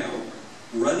staying now,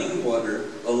 running water,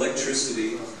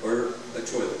 electricity, or a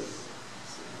toilet?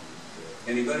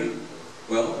 Anybody?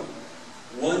 Well,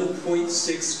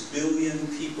 1.6 billion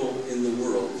people in the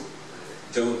world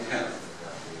don't have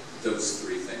those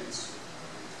 3 things.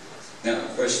 Now,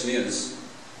 the question is,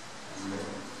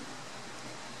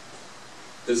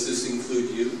 does this include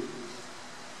you?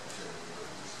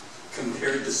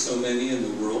 Compared to so many in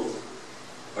the world,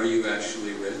 are you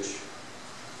actually rich?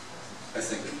 I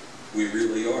think we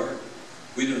really are.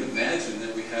 We don't imagine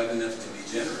that we have enough to be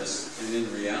generous, and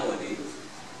in reality,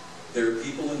 there are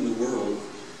people in the world,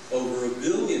 over 1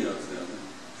 billion of them,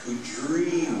 who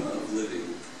dream of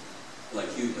living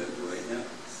like you live right now.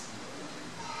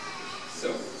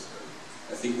 So,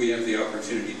 I think we have the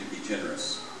opportunity to be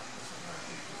generous.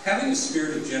 Having a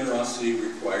spirit of generosity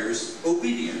requires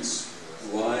obedience.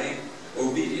 Why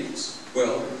obedience?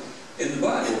 Well, in the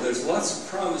Bible, there's lots of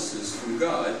promises from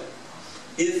God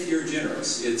if you're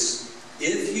generous. It's,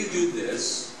 if you do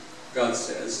this, God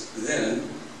says, then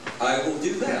I will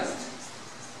do that.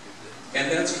 And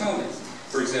that's common.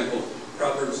 For example,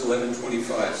 Proverbs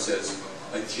 11:25 says,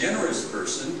 a generous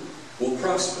person will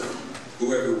prosper.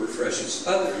 Whoever refreshes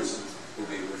others will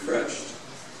be refreshed.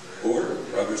 Or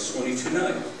Proverbs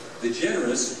 22:9, the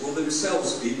generous will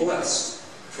themselves be blessed,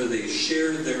 for they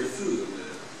share their food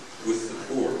with the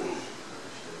poor.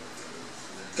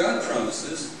 God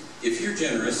promises, if you're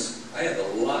generous, I have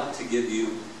a lot to give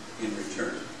you in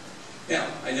return. Now,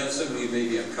 I know some of you may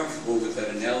be uncomfortable with that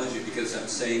analogy because I'm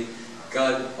saying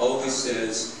God always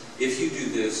says, if you do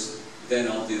this, then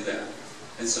I'll do that.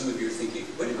 And some of you are thinking,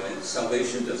 wait a minute,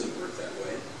 salvation doesn't work that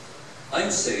way.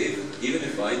 I'm saved even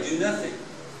if I do nothing.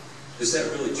 Is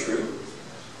that really true?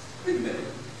 Wait a minute.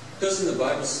 Doesn't the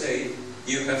Bible say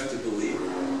you have to believe?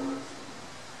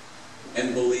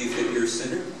 And believe that you're a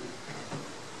sinner?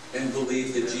 and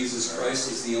believe that Jesus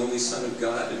Christ is the only Son of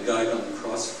God and died on the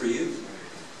cross for you,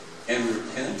 and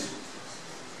repent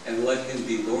and let him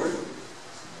be Lord,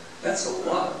 that's a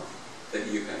lot that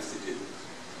you have to do.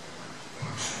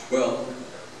 Well,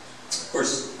 of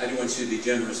course, I don't want you to be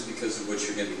generous because of what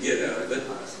you're going to get out of it,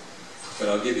 but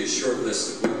I'll give you a short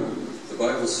list of what the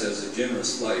Bible says a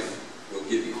generous life will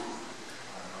give you.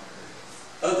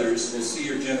 Others will see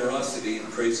your generosity and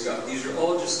praise God. These are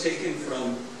all just taken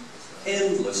from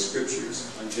endless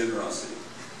scriptures on generosity.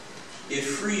 It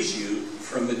frees you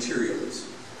from materialism.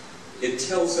 It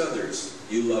tells others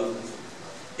you love them.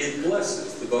 It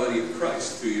blesses the body of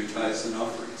Christ through your tithes and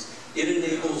offerings. It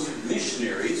enables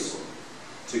missionaries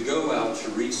to go out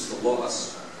to reach the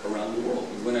lost around the world.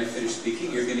 And when I finish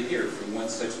speaking, you're going to hear from one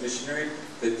such missionary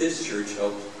that this church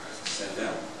helped send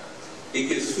out. It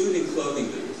gives food and clothing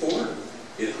to the poor.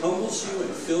 It humbles you and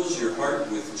fills your heart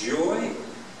with joy.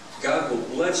 God will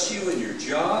bless you in your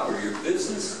job or your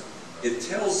business. It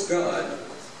tells God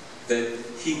that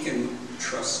he can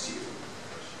trust you.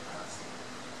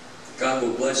 God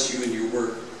will bless you in your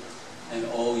work and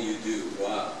all you do.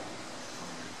 Wow.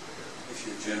 If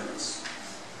you're generous.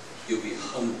 You'll be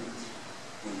humble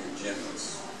when you're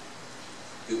generous.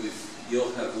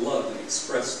 You'll have love and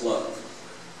express love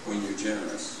when you're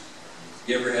generous.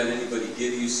 You ever had anybody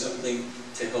give you something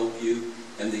to help you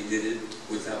and they did it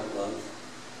without love?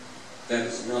 That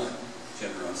is not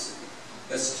generosity.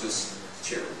 That's just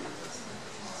charity.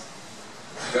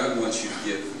 God wants you to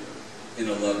give in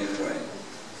a loving way.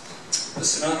 The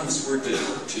synonymous word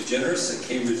to generous that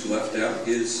Cambridge left out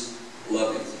is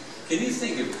loving. Can you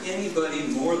think of anybody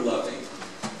more loving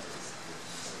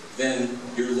than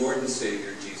your Lord and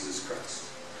Savior, Jesus Christ?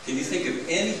 Can you think of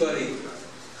anybody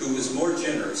who was more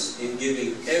generous in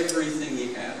giving everything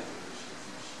he had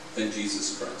than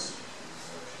Jesus Christ,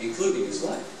 including his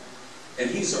life? And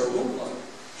he's our role model.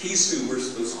 He's who we're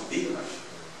supposed to be like.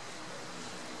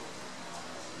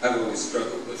 I've always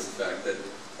struggled with the fact that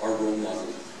our role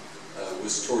model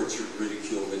was tortured,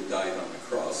 ridiculed, and died on the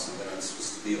cross, and that I'm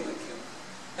supposed to be like him.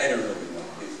 I don't really know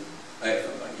you. I don't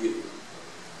know about you.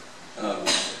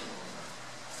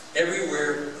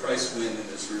 Everywhere Christ went in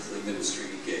his earthly ministry,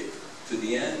 he gave. To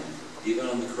the end, even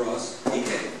on the cross, he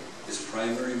gave. His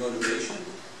primary motivation,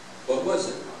 what was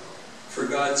it? For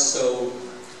God so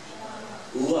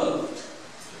loved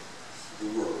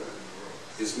the world.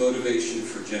 His motivation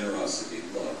for generosity,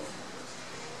 love.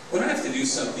 When I have to do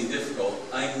something difficult,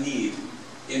 I need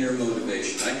inner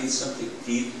motivation. I need something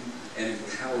deep and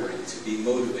empowering to be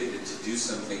motivated to do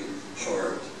something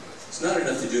hard. It's not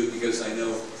enough to do it because I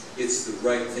know it's the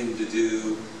right thing to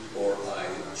do, or I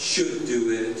should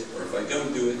do it, or if I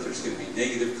don't do it, there's going to be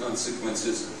negative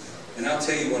consequences. And I'll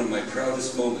tell you one of my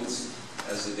proudest moments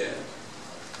as a dad.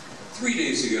 3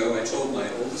 days ago, I told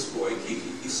my oldest boy,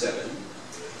 Kiki, he's 7,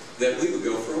 that we would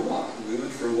go for a walk. And we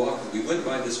went for a walk, and we went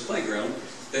by this playground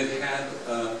that had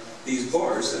these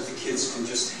bars that the kids can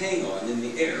just hang on in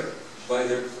the air by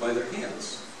their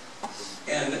hands.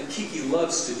 And Kiki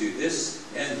loves to do this,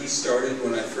 and he started,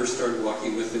 when I first started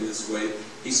walking with him this way,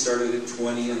 he started at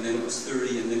 20, and then it was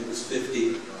 30, and then it was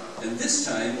 50. And this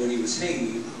time, when he was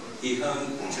hanging, he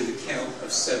hung to the count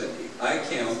of 70. I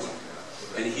count,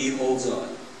 and he holds on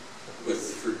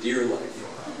for dear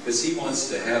life, because he wants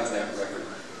to have that record.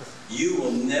 You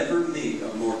will never meet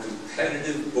a more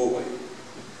competitive boy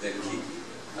than Kiki,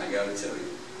 I gotta tell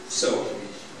you. So,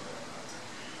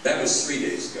 that was 3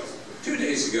 days ago. 2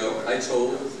 days ago, I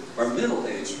told our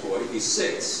middle-aged boy, he's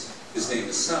 6, his name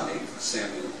is Samuel.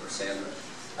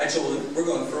 I told him, we're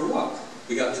going for a walk.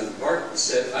 We got to the park, he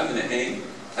said, I'm going to hang.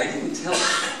 I didn't tell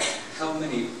him how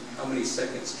many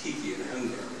seconds Kiki had hung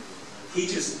there. He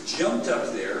just jumped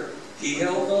up there, he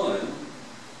held on,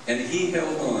 and he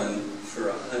held on for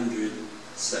 100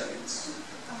 seconds.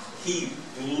 He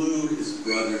blew his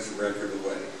brother's record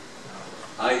away.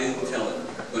 I didn't tell him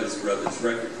what his brother's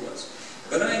record was.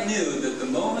 But I knew that the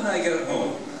moment I got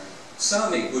home,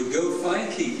 Sami would go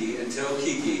find Kiki and tell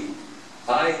Kiki,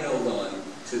 I held on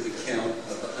to the count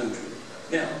of 100.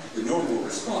 Now, the normal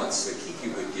response that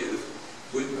Kiki would give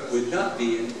would not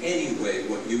be in any way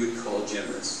what you would call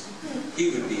generous. He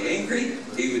would be angry,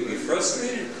 he would be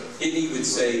frustrated, and he would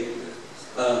say,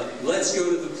 let's go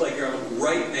to the playground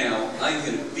right now, I'm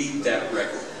going to beat that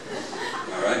record.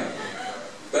 All right?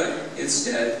 But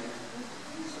instead,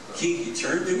 Kiki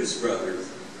turned to his brother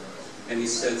and he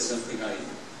said something I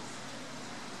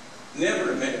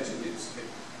never imagined he was going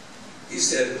to. He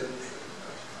said,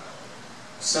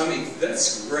 Sami,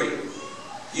 that's great.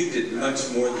 You did much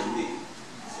more than me.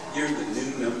 You're the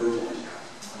new number 1.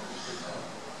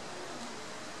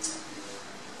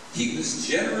 He was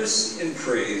generous in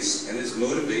praise, and his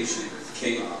motivation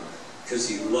came because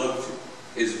he loved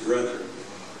his brother.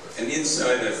 And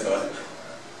inside I thought,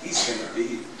 he's going to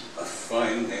be a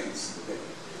fine man today.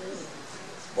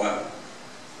 Wow.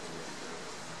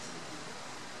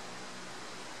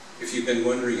 If you've been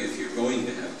wondering if you're going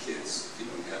to have kids, if you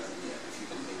don't have them yet, if you've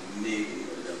been thinking maybe,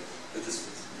 or but this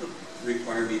would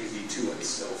require me to be too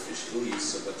unselfish, to leave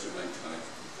so much of my time.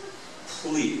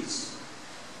 Please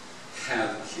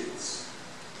have kids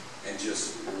and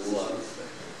just love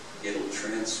them. It'll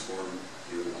transform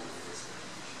your life.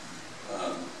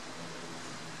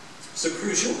 So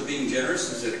crucial to being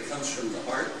generous is that it comes from the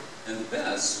heart, and the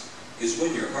best is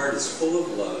when your heart is full of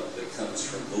love that comes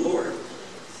from the Lord.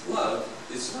 Love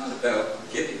is not about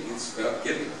giving, it's about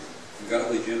giving. And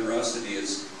godly generosity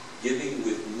is giving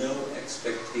with no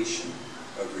expectation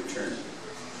of return.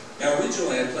 Now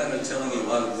originally I planned on telling you a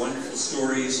lot of wonderful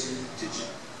stories to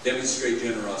demonstrate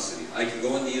generosity. I could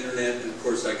go on the internet and of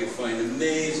course I could find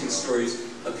amazing stories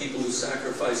of people who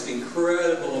sacrificed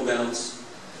incredible amounts.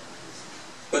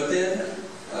 But then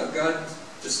God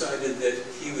decided that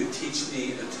he would teach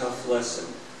me a tough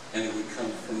lesson, and it would come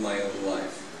from my own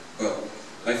life. Well,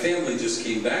 my family just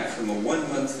came back from a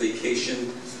 1-month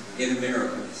vacation in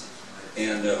America.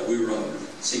 And we were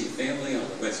seeing family on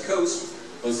the West Coast,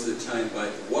 most of the time by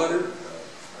the water.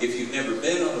 If you've never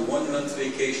been on a 1-month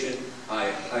vacation,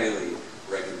 I highly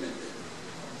recommend it.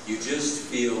 You just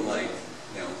feel like,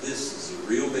 now this is a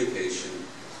real vacation.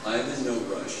 I'm in no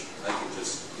rush. I can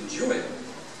just enjoy it.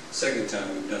 Second time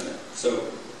we've done that.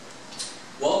 So,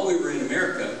 while we were in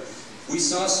America, we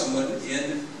saw someone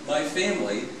in my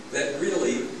family that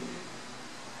really,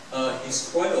 he's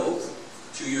quite old,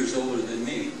 2 years older than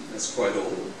me. That's quite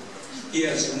old. He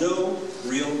has no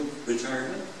real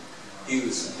retirement. He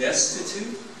was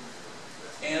destitute.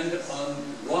 And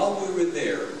while we were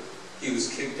there, he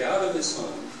was kicked out of his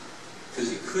home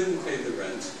because he couldn't pay the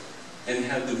rent and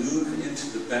had to move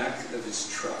into the back of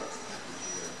his truck.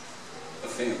 A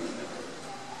family member.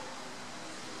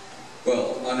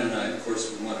 Well, Anna and I, of course,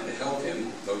 we wanted to help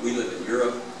him, but we live in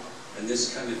Europe, and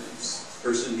this kind of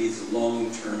person needs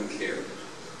long-term care.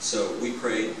 So we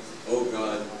prayed, oh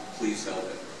God, please help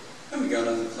him. And we got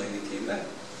on the plane and came back.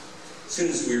 As soon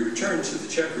as we returned to the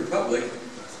Czech Republic,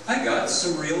 I got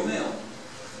some real mail.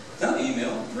 Not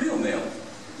email, real mail.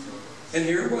 And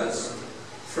here it was,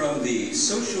 from the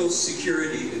Social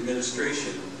Security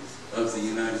Administration of the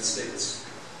United States.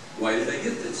 Why did I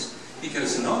get this?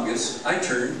 Because in August, I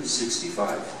turned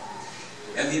 65.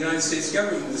 And the United States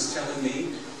government was telling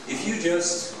me, if you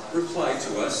just reply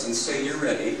to us and say you're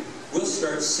ready, we'll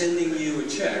start sending you a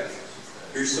check,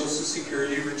 your Social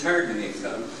Security retirement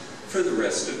income, for the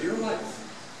rest of your life.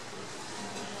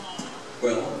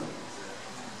 Well,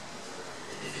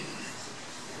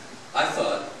 I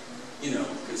thought, you know,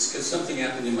 because something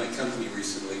happened in my company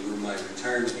recently where my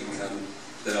retirement income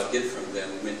that I'll get from them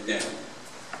went down.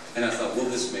 And I thought, well,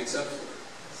 this makes up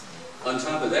for it. On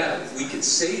top of that, we could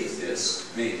save this,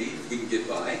 maybe, we can get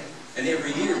by, and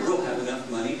every year we'll have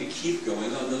enough money to keep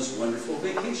going on those wonderful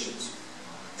vacations.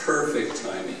 Perfect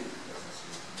timing.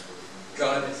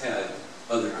 God had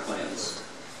other plans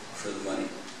for the money.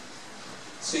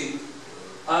 See,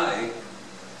 I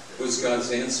was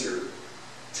God's answer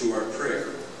to our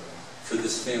prayer for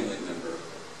this family member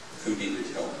who needed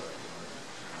help.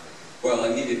 Well, I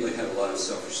immediately had a lot of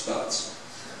selfish thoughts.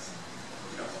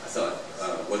 I thought,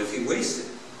 what if he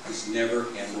wasted? He's never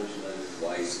handled money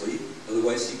wisely.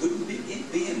 Otherwise, he wouldn't be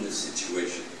in this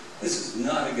situation. This is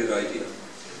not a good idea.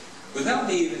 Without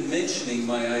me even mentioning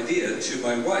my idea to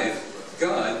my wife,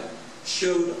 God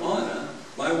showed Anna,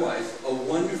 my wife, a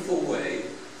wonderful way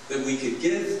that we could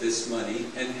give this money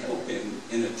and help him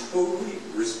in a totally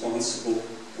responsible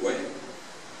way.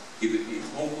 He would be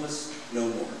homeless no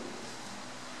more.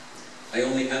 I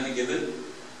only had to give it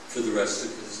for the rest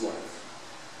of his life.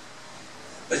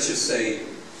 Let's just say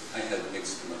I had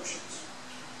mixed emotions,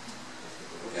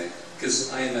 okay?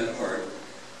 Because I am at heart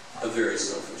a very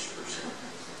selfish person.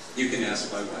 You can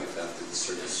ask my wife after the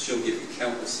service. She'll give you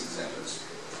countless examples.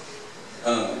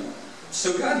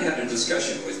 So God had a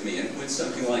discussion with me, and it went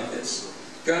something like this.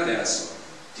 God asked,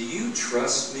 do you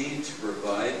trust me to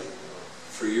provide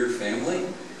for your family?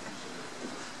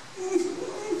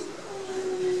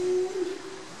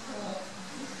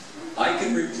 I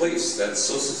can replace that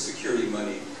Social Security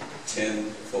money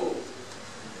tenfold.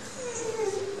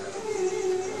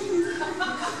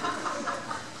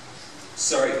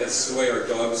 Sorry, that's the way our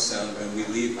dogs sound when we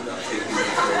leave without taking them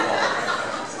for a walk.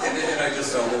 And I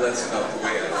just thought, well, that's about the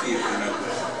way I feel, you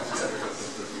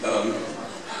know.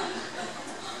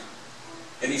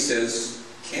 And he says,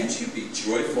 can't you be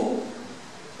joyful?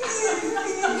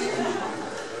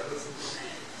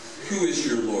 Who is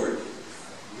your Lord?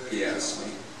 He asked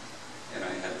me, and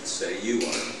I had to say, you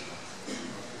are.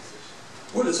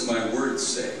 What does my word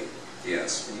say? He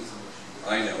asked me.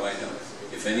 I know.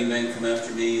 If any man come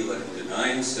after me, let him deny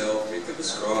himself, take up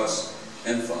his cross,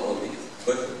 and follow me.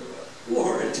 But,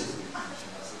 Lord,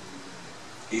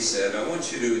 he said, I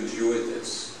want you to enjoy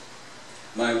this.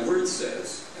 My word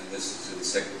says, and this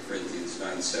is in 2 Corinthians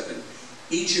 9:7,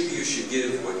 each of you should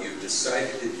give what you've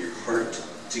decided in your heart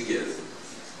to give,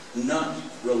 not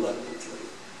reluctantly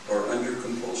or under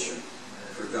compulsion,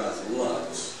 for God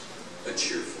loves a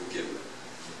cheerful giver.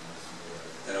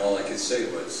 And all I could say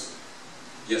was,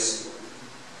 yes, Lord.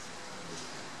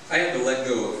 I had to let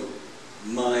go of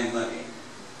my money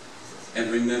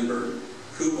and remember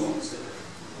who owns it.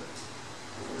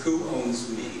 Who owns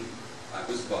me? I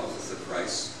was bought with a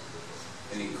price,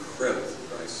 an incredible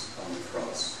price on the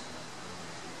cross.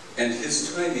 And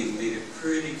his timing made it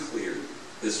pretty clear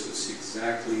this was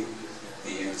exactly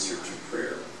the answer to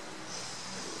prayer.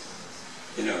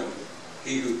 You know,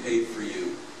 he who paid for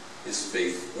you is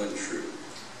faithful and true.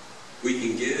 We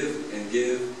can give and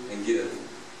give and give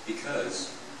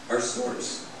because our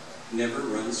source never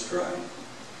runs dry.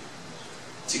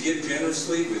 To give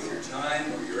generously with your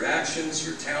time or your actions,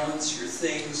 your talents, your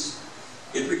things,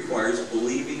 it requires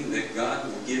believing that God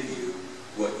will give you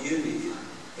what you need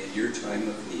in your time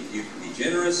of need. You can be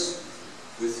generous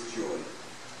with joy,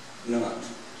 not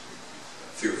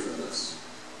fearfulness.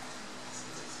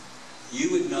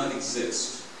 You would not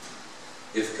exist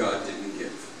if God didn't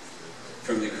give.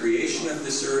 From the creation of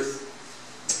this earth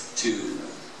to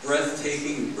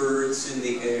breathtaking birds in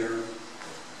the air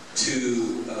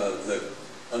to the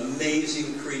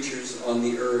amazing creatures on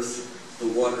the earth, the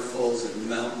waterfalls and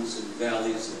mountains and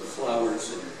valleys and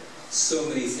flowers and so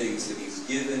many things that he's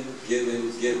given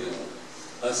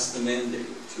us the mandate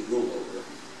to rule over,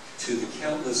 to the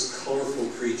countless colorful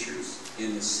creatures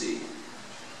in the sea.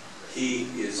 He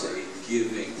is a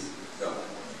giving God.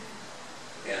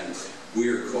 And we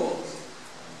are called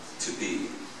to be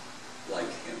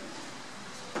like him.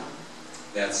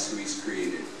 That's who he's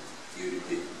created you to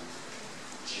be.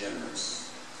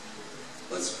 Generous.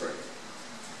 Let's pray.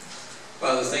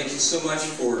 Father, thank you so much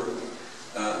for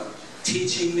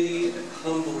teaching me and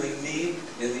humbling me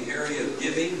in the area of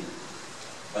giving.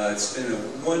 It's been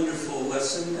a wonderful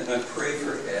lesson, and I pray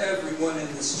for everyone in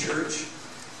this church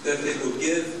that they will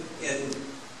give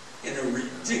in a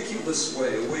ridiculous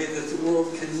way, a way that the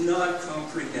world cannot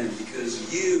comprehend,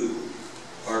 because you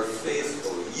are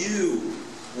faithful. You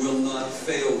will not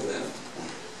fail them.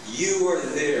 You are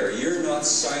there. You're not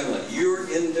silent. You're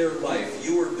in their life.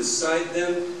 You are beside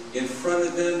them, in front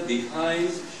of them,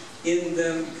 behind, in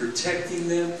them, protecting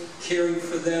them, caring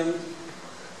for them.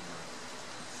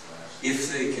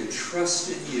 If they can trust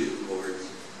in you, Lord,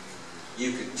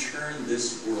 you can turn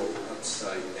this world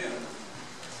upside down.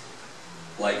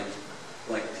 Like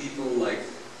people like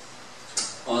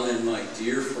Anna and my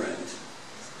dear friend,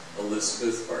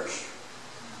 Elizabeth Harsh,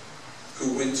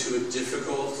 who went to a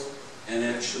difficult and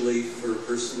actually, for a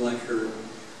person like her,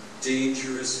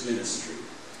 dangerous ministry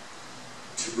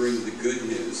to bring the good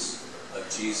news of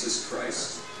Jesus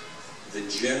Christ, the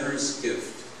generous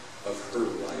gift of her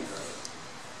life.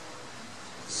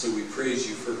 So we praise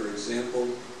you for her example.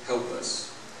 Help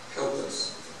us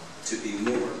to be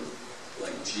more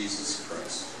like Jesus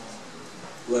Christ.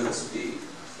 Let us be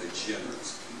the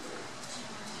generous people.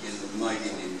 In the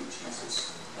mighty name of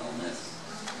Jesus. Amen.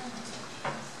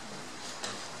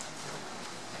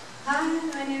 Hi,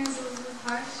 my name is Elizabeth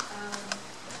Harsh.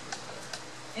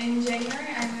 In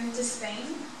January, I moved to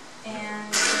Spain,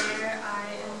 and there I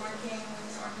am working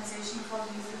with an organization called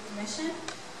Youth with Mission.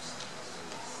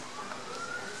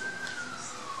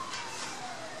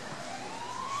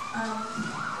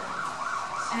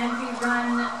 And we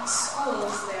run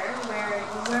schools there where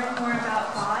you learn more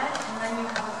about God, and then you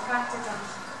have a practicum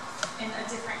in a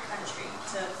different country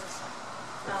to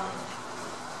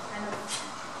kind of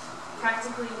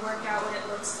practically work out what it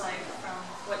looks like from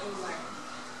what you learn.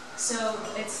 So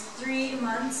it's 3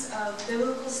 months of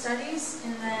biblical studies,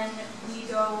 and then we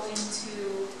go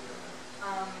into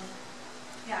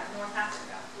North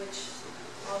Africa, which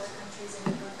all the countries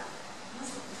in North Africa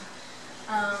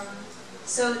are Muslim.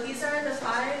 So these are the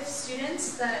 5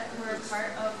 students that were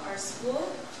part of our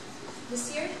school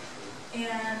this year,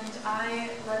 and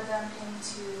I led them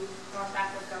into North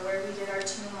Africa, where we did our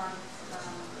 2-month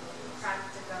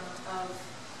practicum of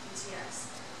ETS.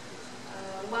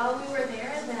 While we were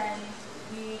there, then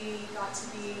we got to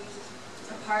be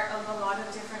a part of a lot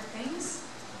of different things.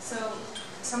 So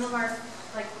some of our,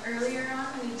 earlier on,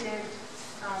 we did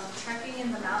trekking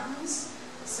in the mountains.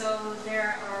 So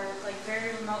there are like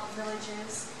very remote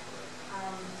villages,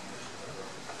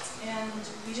 and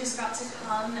we just got to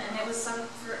come, and it was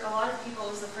for a lot of people,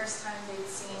 it was the first time they'd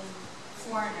seen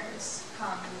foreigners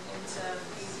come into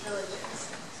these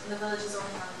villages. And the villages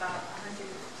only have about 100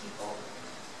 people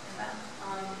in them.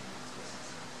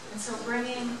 And so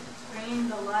bringing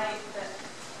the light that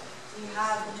we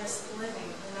have in just living.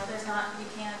 You know, we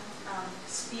can't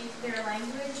speak their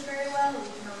language very well. We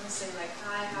can only say like,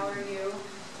 hi, how are you?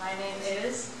 My name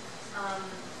is.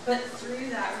 But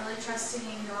through that, really trusting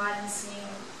in God and seeing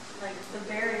like the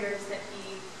barriers that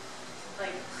He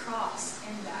like crossed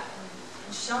in that,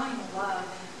 and showing love,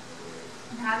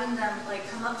 and having them like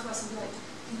come up to us and be like,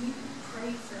 can you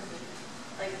pray for me?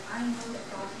 Like, I know that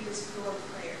God hears your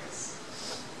prayers.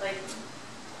 Like,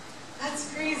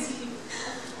 that's crazy.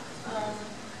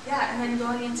 Yeah, and then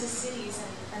going into cities,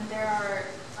 and there are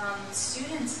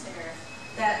students there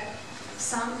that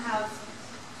some have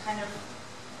kind of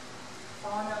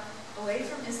fallen away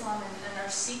from Islam and are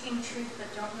seeking truth but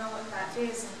don't know what that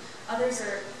is, and others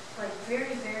are like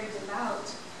very, very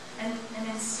devout, and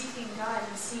in seeking God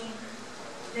and seeing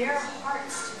their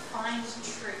hearts to find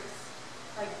truth,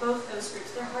 like both those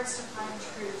groups, their hearts to find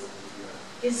truth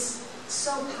is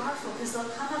so powerful, because they'll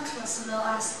come up to us and they'll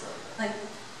ask, like,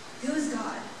 who is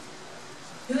God?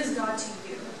 Who is God to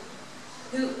you?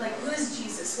 Who is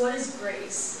Jesus? What is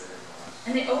grace?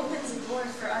 And it opens the door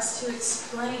for us to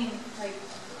explain, like,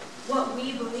 what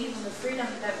we believe in, the freedom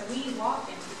that we walk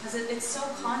in, because it's so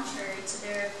contrary to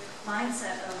their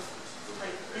mindset of,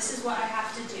 like, this is what I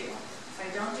have to do. If I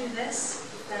don't do this,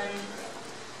 then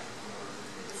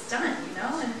it's done, you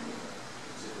know? And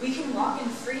we can walk in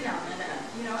freedom, and,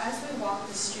 you know, as we walk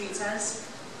the streets, as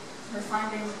we're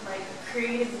finding, like,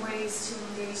 creative ways to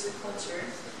engage the culture,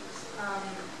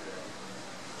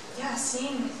 yeah,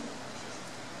 seeing,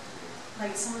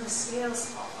 like, some of the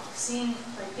scales fall off, seeing,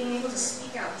 like, being able to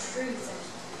speak out truth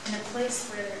in a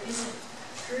place where there isn't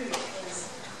truth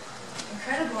is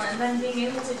incredible. And then being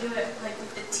able to do it, like,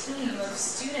 with the team of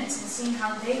students and seeing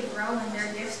how they grow in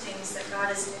their giftings that God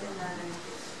has given them. And,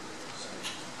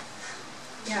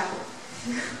 yeah,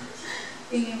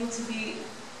 being able to be,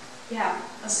 yeah,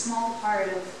 a small part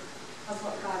of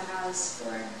what God has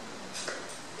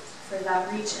for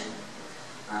that region.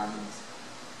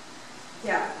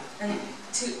 Yeah, and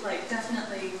to, like,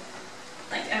 definitely,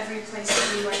 like, every place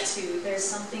that we went to, there's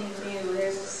something new,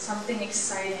 there's something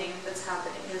exciting that's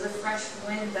happening. There's a fresh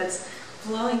wind that's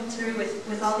blowing through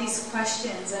with all these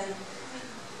questions. And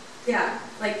yeah,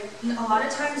 like, a lot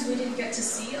of times we didn't get to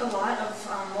see a lot of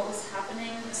what was happening,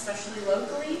 especially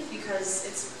locally, because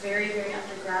it's very, very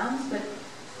underground. But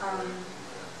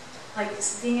like,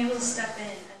 being able to step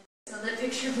in. So the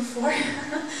picture before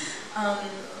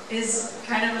is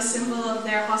kind of a symbol of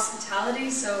their hospitality.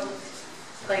 So,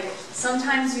 like,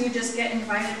 sometimes we would just get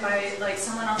invited by, like,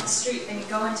 someone off the street and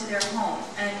go into their home,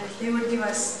 and they would give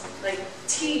us, like,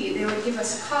 tea, they would give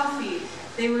us coffee,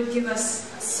 they would give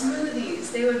us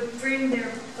smoothies, they would bring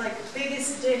their, like,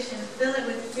 biggest dish and fill it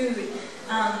with food,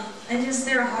 and just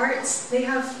their hearts, they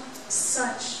have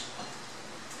such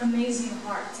amazing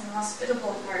hearts and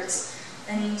hospitable hearts.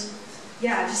 And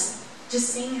yeah, just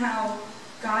seeing how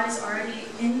God is already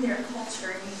in their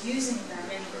culture and using them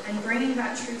and bringing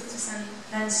that truth to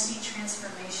then see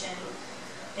transformation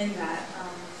in that.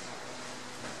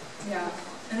 Yeah.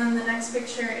 And then the next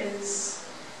picture is,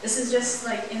 this is just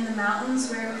like in the mountains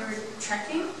where we were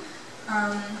trekking.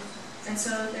 And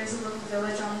so there's a little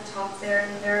village on the top there,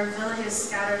 and there are villages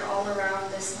scattered all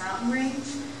around this mountain range.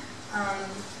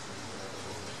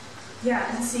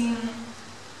 Yeah, and seeing,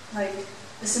 like,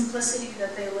 the simplicity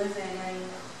that they live in,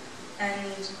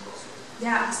 and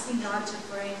yeah, asking God to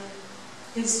bring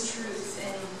His truth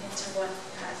into what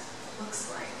that looks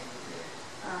like.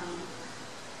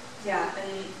 Yeah,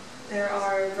 and there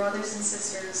are brothers and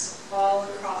sisters all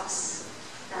across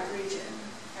that region,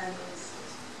 and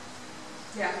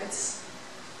yeah, it's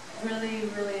really,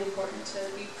 really important to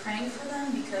be praying for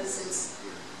them, because it's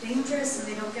dangerous and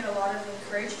they don't get a lot of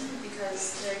encouragement,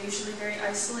 because they're usually very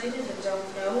isolated and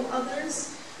don't know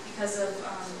others because of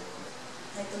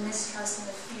like the mistrust and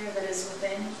the fear that is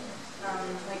within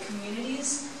like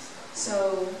communities.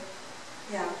 So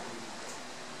yeah,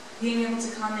 being able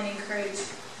to come and encourage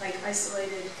like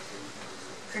isolated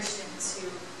Christians who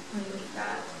need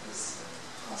that is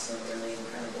also really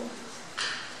incredible.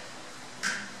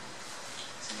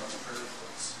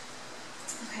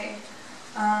 Okay,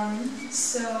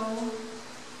 so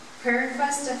prayer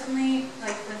requests, definitely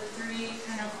like the three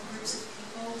kind of groups of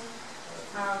people.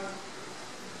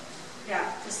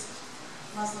 Yeah, just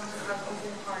Muslims who have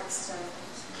open hearts to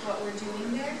what we're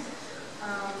doing there.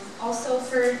 Also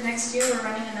for next year, we're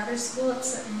running another school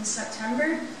in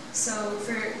September. So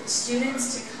for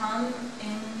students to come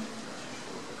in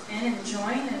and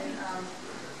join, and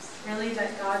really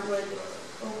that God would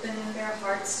open their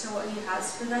hearts to what He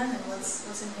has for them and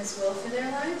what's in His will for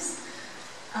their lives.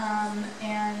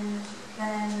 And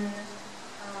then,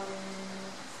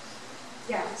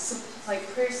 so like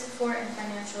prayer support and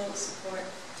financial support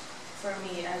for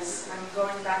me as I'm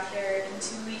going back there in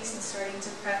 2 weeks and starting to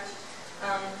prep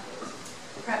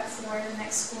for the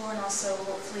next school, and also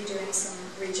hopefully doing some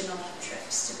regional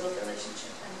trips to build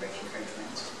relationship and bring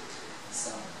encouragement.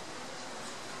 So,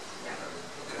 yeah.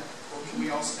 Okay. Well, can we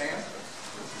all stand?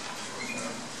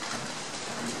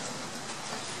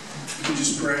 You can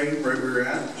just pray right where you're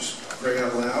at. Just pray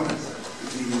out loud. You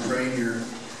can even pray in your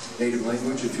native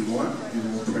language if you want.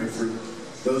 And we'll pray for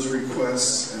those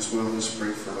requests as well as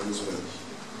pray for Elizabeth.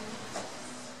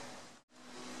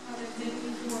 Father, thank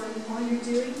you for all you're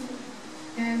doing.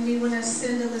 And we want to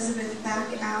send Elizabeth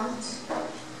back out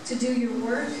to do your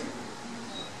work.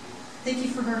 Thank you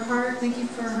for her heart. Thank you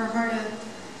for her heart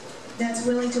that's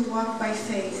willing to walk by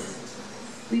faith.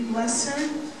 We bless her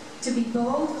to be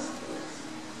bold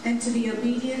and to be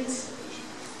obedient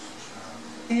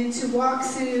and to walk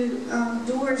through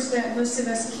doors that most of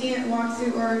us can't walk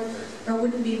through or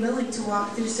wouldn't be willing to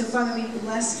walk through. So, Father, we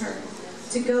bless her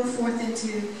to go forth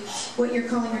into what you're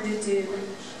calling her to do.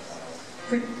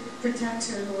 Protect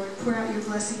her, Lord. Pour out your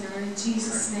blessing on her in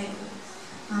Jesus' name.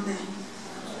 Amen.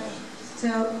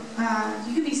 So,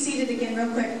 you can be seated again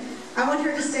real quick. I want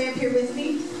her to stay up here with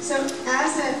me. So,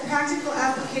 as a practical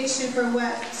application for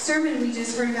what sermon we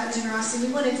just heard about generosity,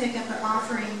 we want to take up an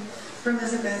offering for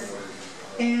Elizabeth.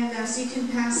 And so you can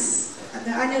pass.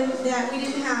 I know that we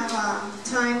didn't have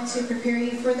time to prepare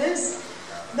you for this,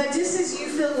 but just as you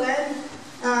feel led,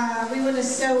 we want to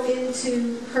sow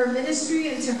into her ministry,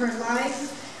 into her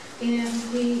life, and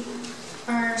we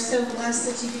are so blessed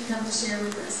that you could come to share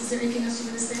with us. Is there anything else you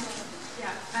want to say?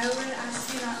 Yeah, I would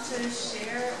ask you not to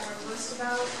share or post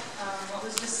about what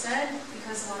was just said,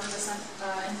 because a lot of this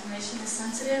information is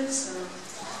sensitive, so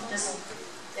just,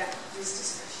 use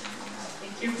discretion on that.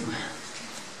 Thank you.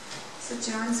 So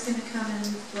John's going to come and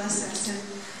bless us, and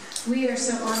we are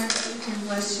so honored that we can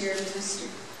bless your ministry.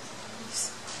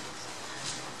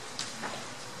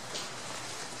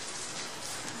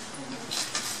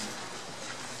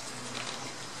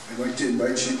 I'd like to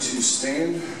invite you to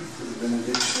stand for the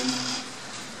benediction.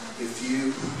 If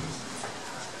you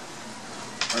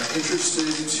are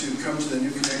interested to come to the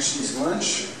New Connections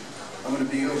lunch, I'm going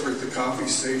to be over at the coffee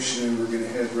station, and we're going to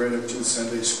head right up to the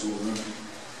Sunday school room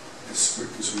as quick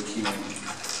as we can.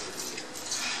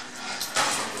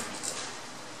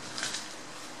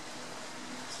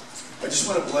 I just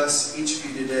want to bless each of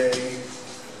you today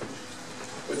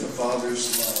with a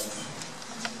Father's love.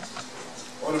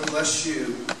 I want to bless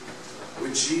you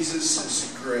with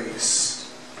Jesus' grace.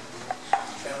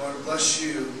 And I want to bless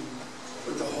you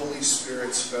with the Holy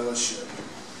Spirit's fellowship.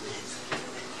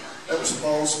 That was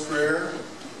Paul's prayer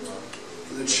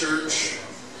for the church.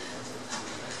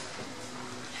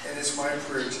 And it's my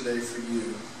prayer today for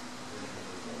you.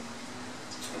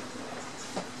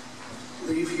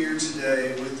 Leave here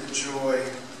today with the joy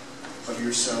of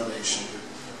your salvation.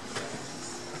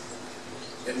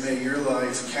 And may your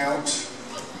life count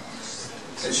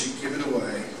as you give it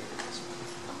away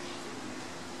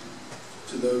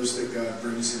to those that God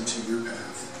brings into your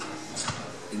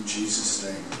path. In Jesus'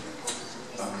 name,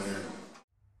 amen.